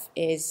itself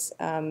is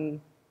the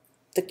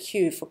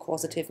cue for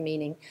causative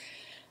meaning.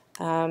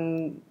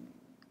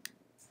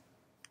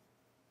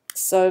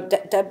 So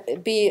that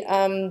would be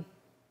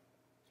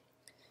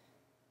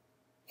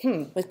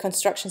with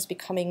constructions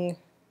becoming.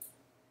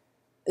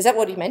 Is that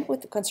what you meant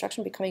with the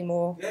construction becoming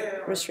more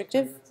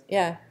restrictive?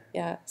 Yeah.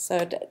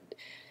 So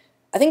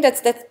I think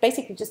that's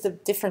basically just a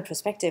different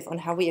perspective on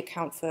how we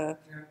account for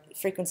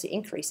frequency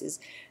increases.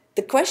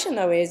 The question,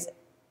 though, is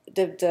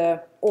if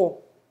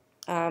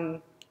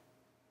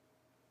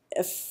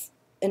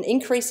an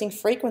increasing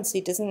frequency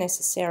doesn't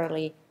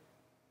necessarily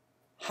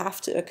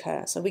have to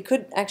occur. So we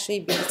could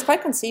actually it's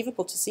quite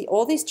conceivable to see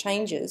all these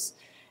changes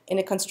in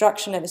a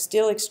construction that is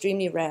still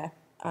extremely rare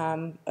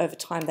over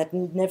time, that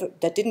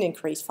didn't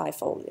increase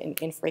fivefold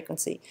in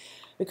frequency.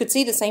 We could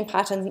see the same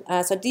pattern.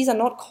 So these are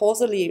not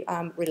causally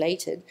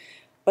related,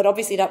 but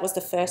obviously that was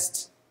the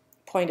first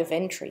point of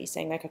entry,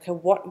 saying like, okay,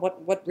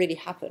 what really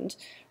happened?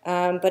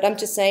 But I'm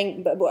just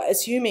saying,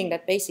 assuming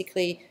that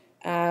basically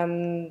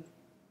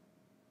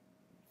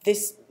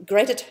this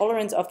greater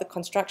tolerance of the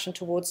construction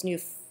towards new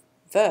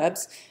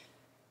verbs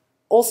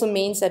also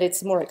means that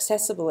it's more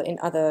accessible in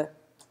other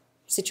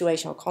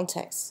situational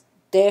contexts.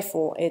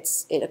 Therefore,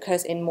 it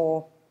occurs in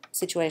more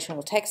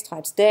situational text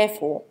types.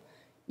 Therefore,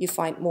 you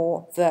find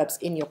more verbs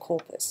in your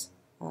corpus.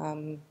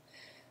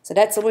 So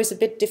that's always a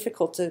bit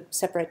difficult to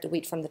separate the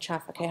wheat from the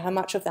chaff. Okay, how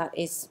much of that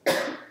is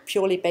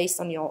purely based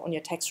on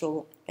your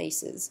textual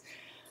bases?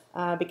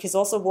 Because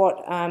also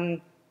what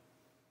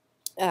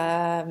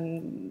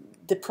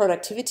the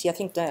productivity, I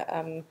think that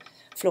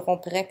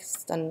Florent Perec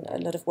has done a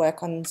lot of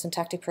work on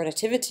syntactic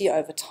productivity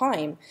over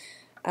time,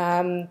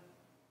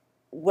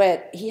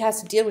 where he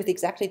has to deal with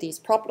exactly these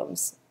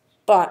problems,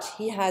 but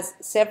he has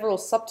several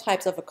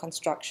subtypes of a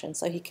construction,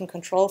 so he can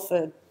control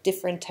for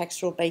different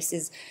textual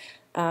bases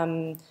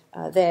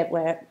there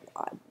where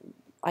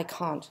I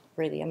can't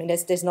really. I mean,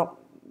 there's not.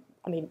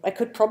 I mean, I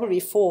could probably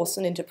force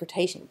an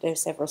interpretation. There are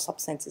several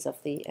subsenses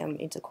of the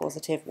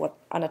intercausative. What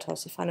Anatol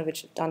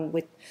Stefanovic had done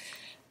with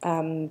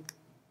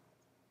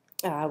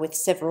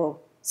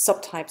several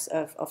subtypes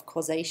of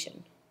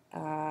causation.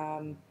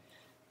 So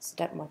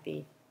that might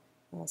be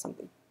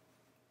something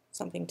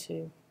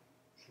to.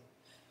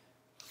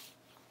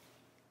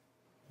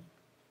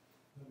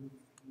 You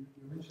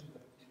mentioned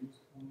that you use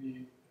only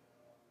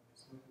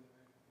historical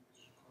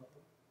English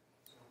corpus.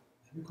 So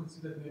have you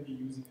considered maybe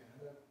using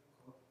another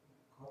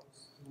corpus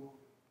to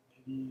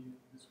maybe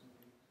this would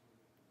lead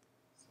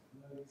to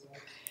similar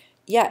results?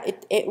 Yeah,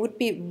 it would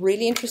be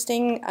really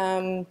interesting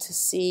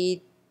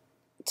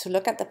to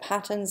look at the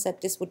patterns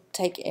that this would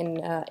take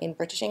in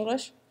British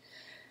English.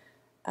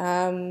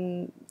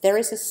 There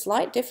is a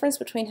slight difference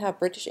between how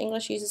British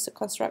English uses the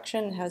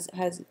construction and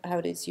how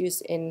it is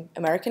used in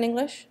American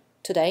English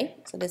today.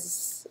 So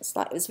there's a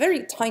slight, it's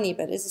very tiny,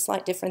 but there's a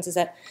slight difference. Is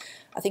that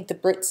I think the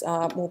Brits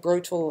are more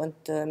brutal and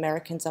the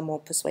Americans are more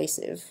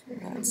persuasive.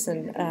 It's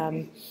an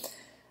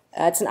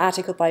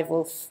article by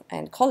Wolf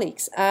and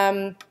colleagues.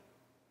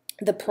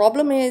 The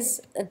problem is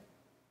a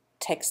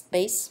text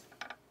base.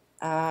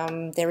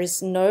 There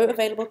is no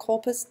available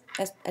corpus,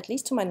 at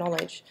least to my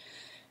knowledge,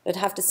 that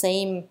have the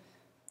same.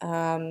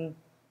 You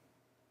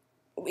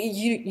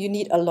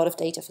need a lot of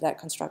data for that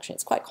construction.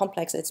 It's quite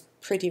complex. It's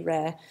pretty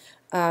rare.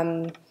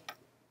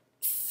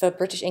 For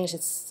British English,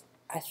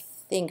 I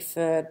think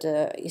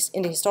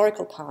in the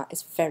historical part,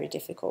 it's very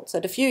difficult. So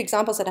the few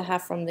examples that I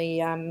have from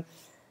the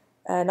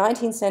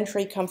 19th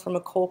century come from a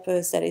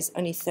corpus that is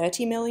only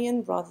 30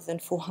 million rather than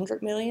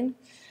 400 million.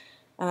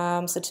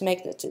 So to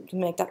make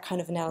that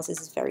kind of analysis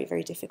is very,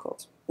 very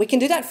difficult. We can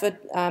do that for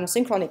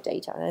synchronic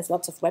data. There's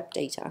lots of web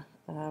data.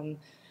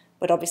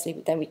 But obviously,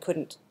 then we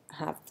couldn't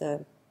have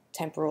the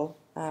temporal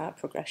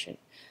progression.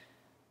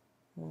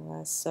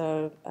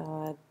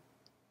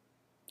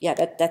 Yeah,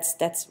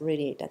 that's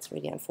really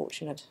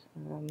unfortunate.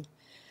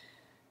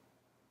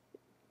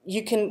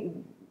 You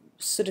can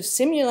sort of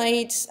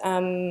simulate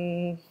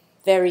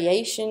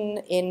variation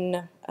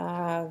in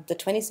the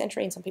 20th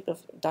century, and some people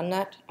have done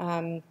that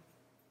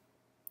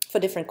for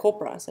different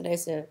corpora. So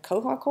there's a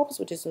cohort corpus,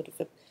 which is sort of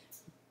a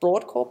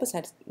broad corpus,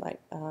 had like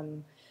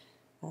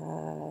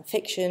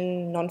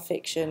fiction,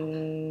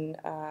 non-fiction,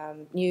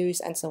 news,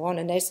 and so on.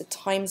 And there's the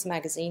Times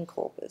Magazine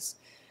corpus,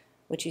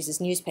 which uses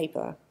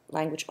newspaper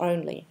language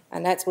only,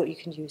 and that's what you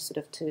can use sort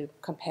of to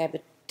compare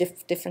the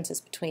differences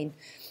between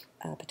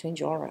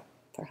genre,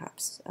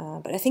 perhaps.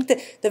 But I think that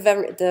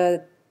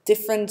the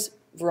different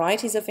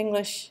varieties of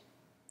English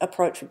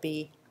approach would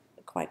be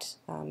quite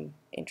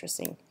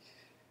interesting.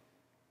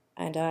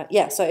 And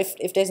yeah, so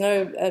if there's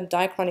no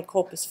diachronic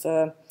corpus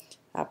for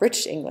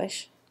British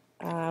English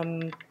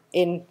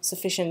in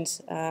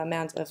sufficient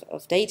amount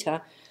of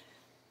data,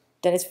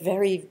 then it's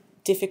very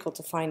difficult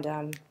to find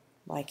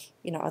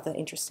other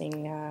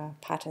interesting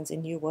patterns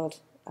in New World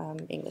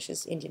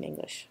Englishes, Indian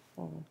English,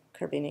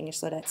 Caribbean English.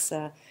 So that's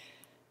a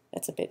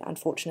bit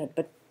unfortunate,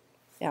 but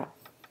yeah.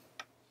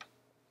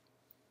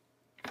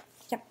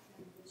 Yeah.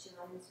 Did you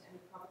run into any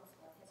problems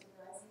about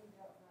categorizing the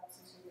verbs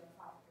into your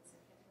 5%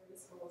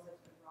 categories, or was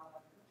it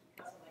rather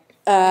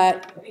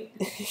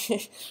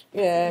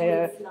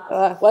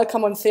yeah.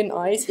 Welcome on thin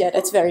ice. Yeah,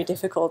 that's very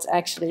difficult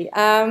actually.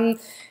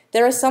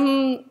 There are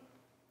some.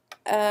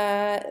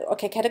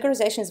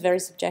 Categorization is very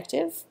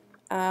subjective.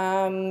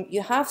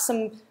 You have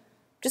some,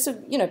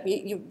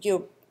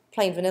 you're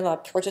plain vanilla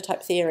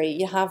prototype theory.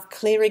 You have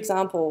clear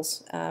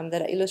examples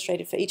that are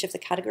illustrated for each of the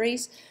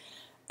categories,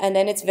 and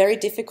then it's very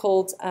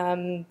difficult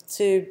for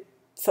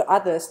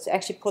others to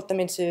actually put them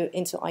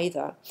into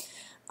either.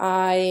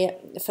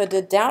 For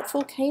the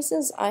doubtful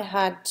cases, I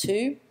had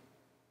 2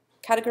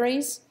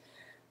 categories,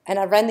 and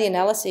I ran the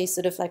analysis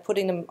sort of like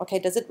putting them, okay,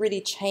 does it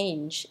really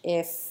change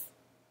if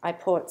I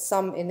put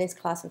some in this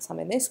class and some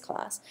in this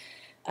class?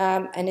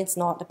 And it's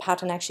not. The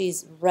pattern actually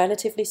is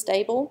relatively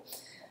stable,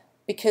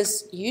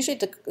 because usually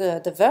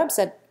the verbs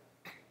that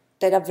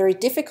are very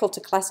difficult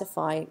to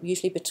classify,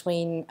 usually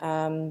between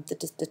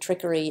the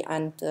trickery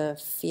and the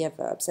fear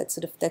verbs,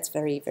 that's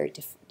very, very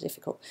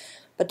difficult.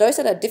 But those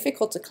that are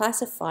difficult to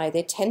classify,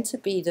 they tend to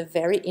be the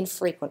very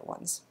infrequent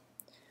ones.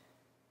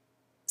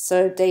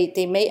 So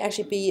they may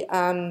actually be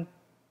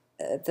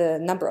the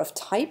number of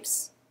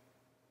types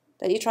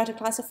that you try to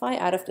classify.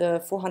 Out of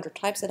the 400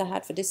 types that I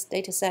had for this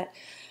data set,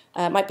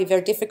 it might be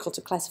very difficult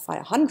to classify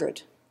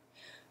 100.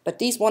 But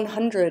these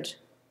 100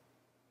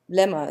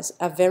 lemmas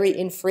are very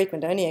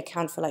infrequent. They only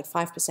account for like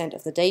 5%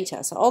 of the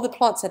data. So all the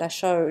plots that I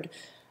showed,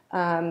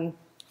 they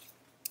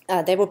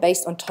were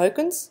based on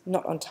tokens,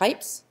 not on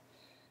types.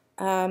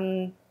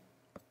 Okay,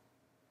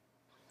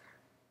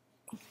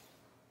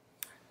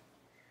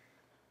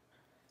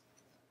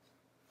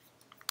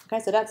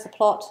 so that's the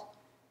plot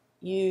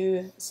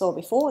you saw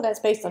before.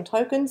 That's based on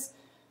tokens,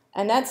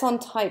 and that's on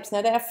types.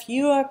 Now there are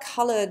fewer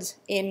colored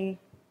in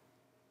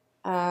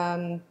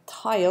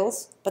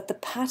tiles, but the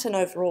pattern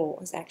overall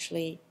is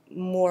actually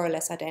more or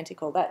less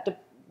identical.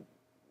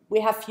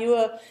 We have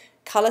fewer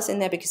colors in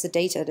there because the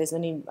data, there's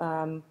only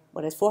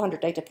there's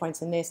 400 data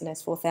points in this, and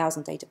there's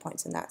 4,000 data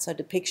points in that, so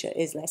the picture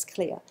is less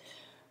clear.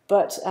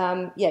 But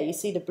yeah, you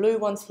see the blue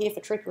ones here for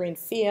trickery and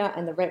fear,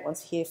 and the red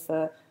ones here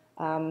for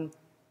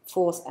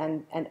force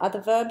and other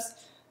verbs.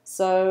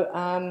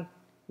 So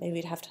maybe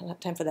we'd have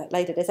time for that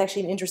later. There's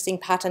actually an interesting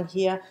pattern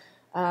here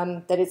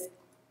that is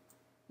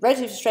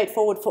relatively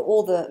straightforward for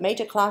all the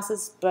major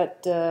classes,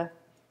 but the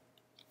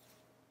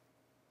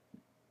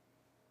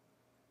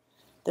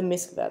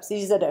misc verbs,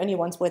 these are the only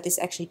ones where this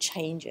actually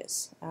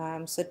changes.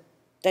 So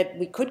that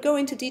we could go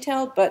into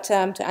detail, but to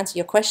answer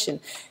your question,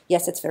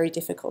 yes, it's very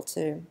difficult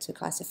to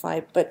classify.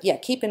 But yeah,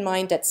 keep in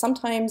mind that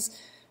sometimes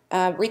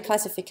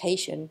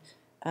reclassification,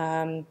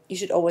 you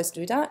should always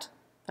do that.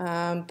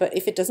 But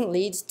if it doesn't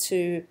lead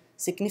to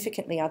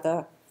significantly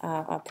other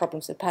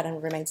problems, the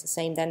pattern remains the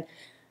same, then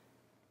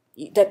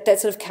that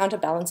sort of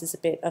counterbalances a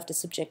bit of the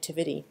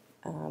subjectivity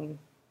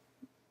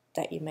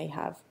that you may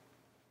have.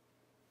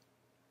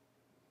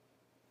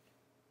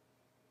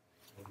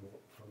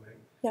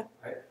 Yeah.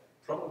 I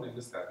probably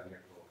missed that in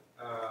your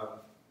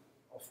talk.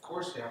 Of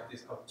course, you have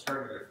these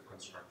alternative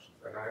constructions,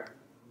 and I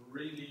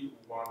really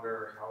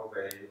wonder how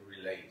they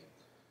relate.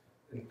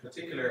 In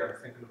particular,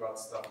 I'm thinking about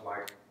stuff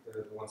like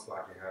the one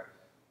slide you had.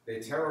 They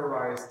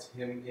terrorized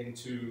him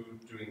into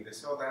doing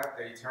this or that.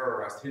 They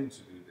terrorized him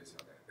to do this or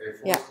that. They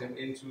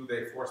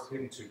forced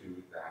him to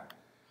do that.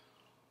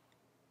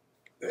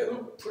 They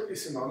look pretty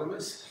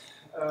synonymous.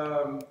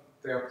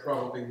 They're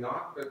probably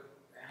not, but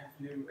have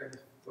you any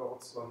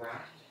thoughts on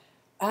that?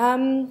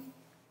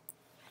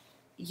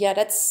 Yeah,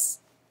 that's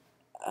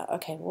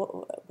okay.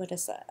 What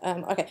is that?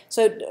 Okay,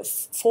 so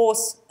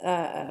force,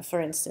 for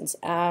instance.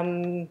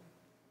 I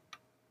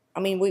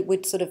mean,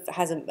 we sort of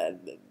has a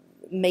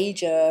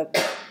major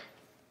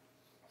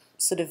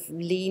sort of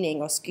leaning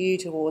or skew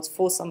towards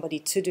force somebody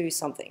to do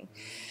something.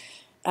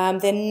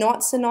 They're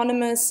not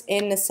synonymous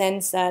in the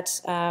sense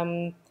that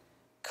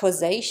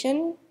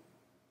causation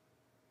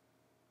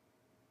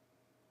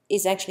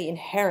is actually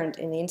inherent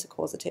in the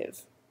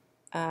intercausative.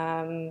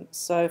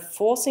 So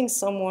forcing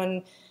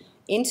someone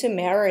into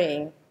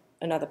marrying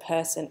another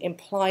person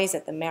implies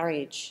that the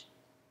marriage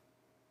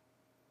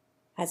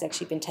has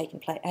actually been taken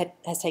place,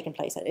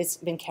 that it's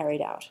been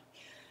carried out.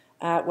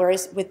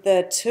 Whereas with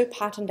the to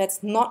pattern,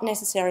 that's not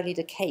necessarily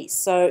the case.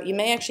 So you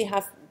may actually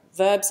have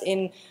verbs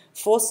in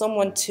force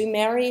someone to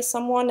marry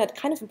someone that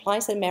kind of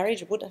implies that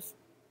marriage would have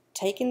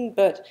taken,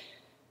 but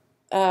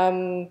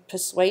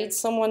persuade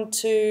someone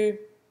to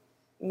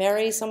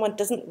marry someone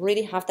doesn't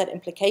really have that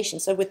implication.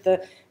 So with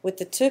the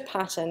to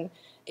pattern,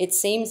 it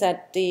seems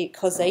that the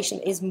causation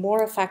is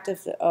more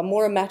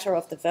more a matter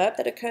of the verb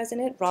that occurs in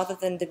it rather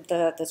than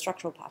the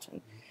structural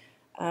pattern.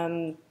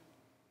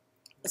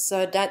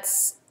 So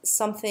that's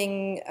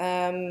something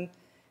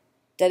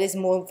that is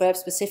more verb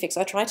specific.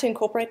 So I try to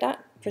incorporate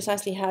that.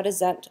 Precisely how does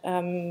that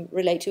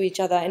relate to each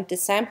other? And the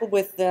sample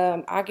with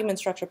the argument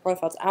structure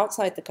profiles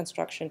outside the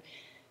construction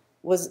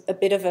was a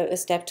bit of a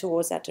step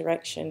towards that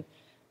direction.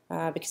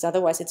 Because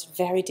otherwise it's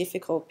very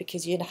difficult,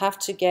 because you'd have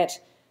to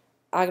get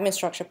argument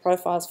structure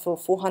profiles for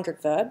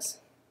 400 verbs,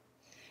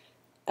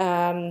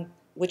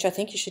 which I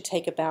think you should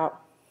take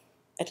about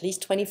at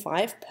least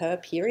 25 per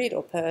period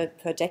or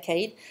per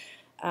decade.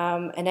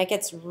 And that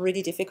gets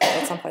really difficult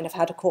at some point of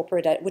how to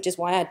incorporate it, which is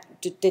why I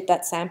did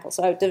that sample.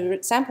 So the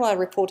sample I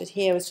reported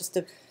here was just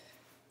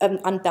an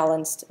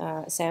unbalanced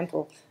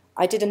sample.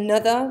 I did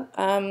another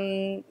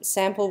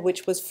sample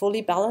which was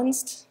fully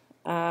balanced,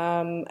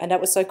 and that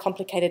was so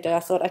complicated that I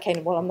thought,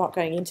 okay, well, I'm not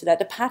going into that.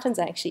 The patterns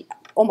are actually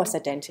almost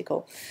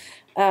identical.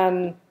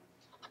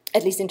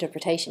 At least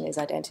interpretation is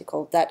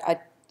identical. That I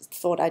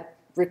thought I'd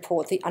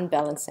report the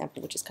unbalanced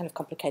sample, which is kind of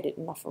complicated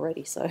enough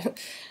already. So,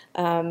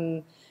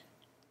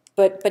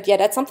 but yeah,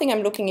 that's something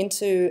I'm looking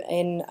into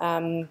in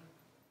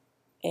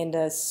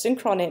the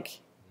synchronic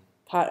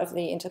part of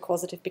the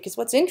intercausative, because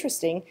what's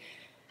interesting,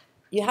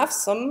 you have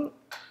some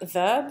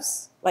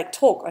verbs like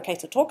talk. Okay,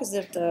 so talk is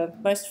the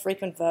most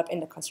frequent verb in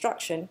the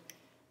construction,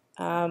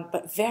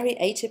 but very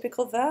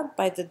atypical verb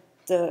by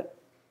the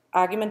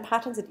argument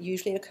patterns it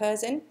usually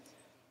occurs in.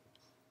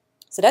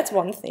 So that's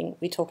one thing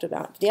we talked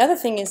about. The other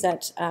thing is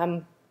that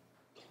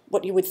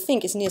what you would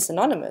think is near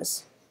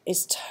synonymous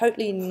is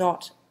totally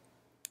not,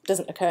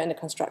 doesn't occur in the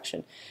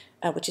construction,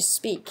 which is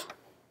speak.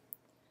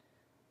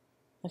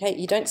 Okay,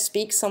 you don't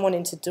speak someone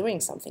into doing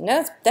something.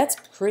 Now that's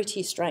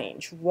pretty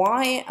strange.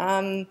 Why?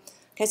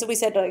 Okay, so we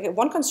said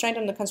one constraint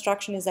on the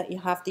construction is that you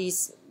have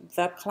these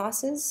verb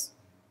classes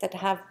that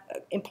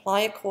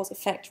imply a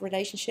cause-effect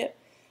relationship,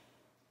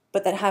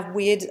 but that have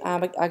weird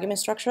argument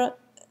structure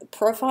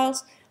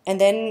profiles. And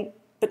then,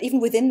 but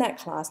even within that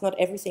class, not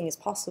everything is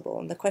possible.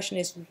 And the question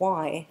is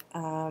why?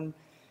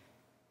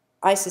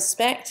 I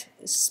suspect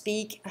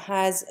speak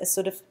has a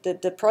sort of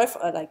the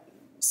profile, like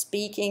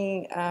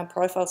speaking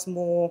profiles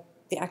more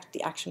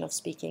the action of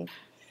speaking,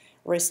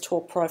 whereas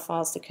talk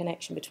profiles the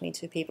connection between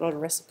two people or the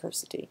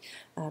reciprocity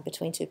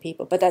between two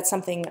people. But that's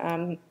something,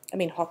 I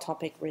mean, hot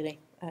topic really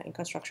in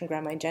construction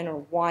grammar in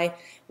general. Why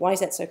is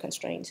that so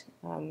constrained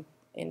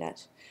in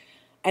that?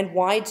 And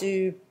why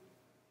do,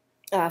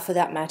 for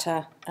that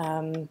matter,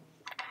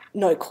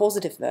 no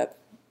causative verb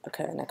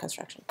occur in that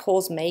construction?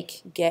 Cause,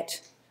 make,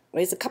 get. Well,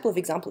 there's a couple of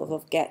examples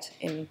of get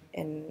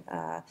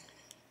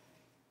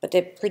but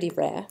they're pretty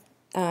rare.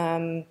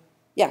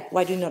 Yeah,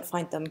 why do you not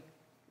find them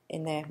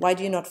in there? Why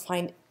do you not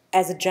find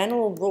as a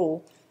general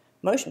rule,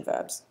 motion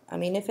verbs. I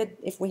mean,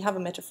 if we have a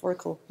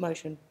metaphorical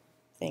motion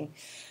thing,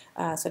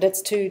 so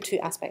that's two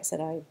aspects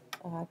that I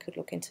could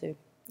look into.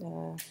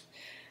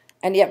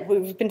 And yeah,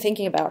 we've been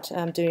thinking about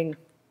doing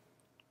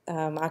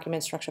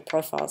argument structure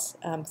profiles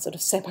sort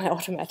of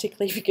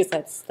semi-automatically, because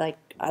that's like,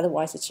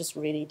 otherwise it's just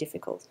really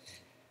difficult.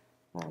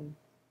 All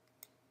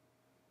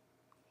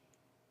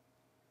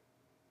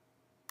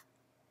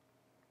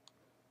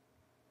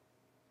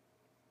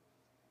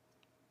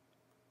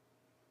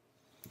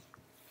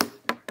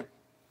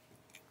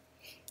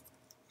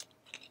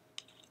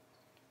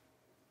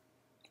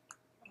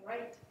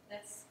right,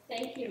 let's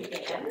thank you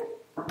again.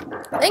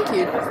 Thank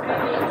you. That was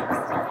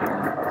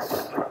really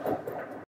interesting.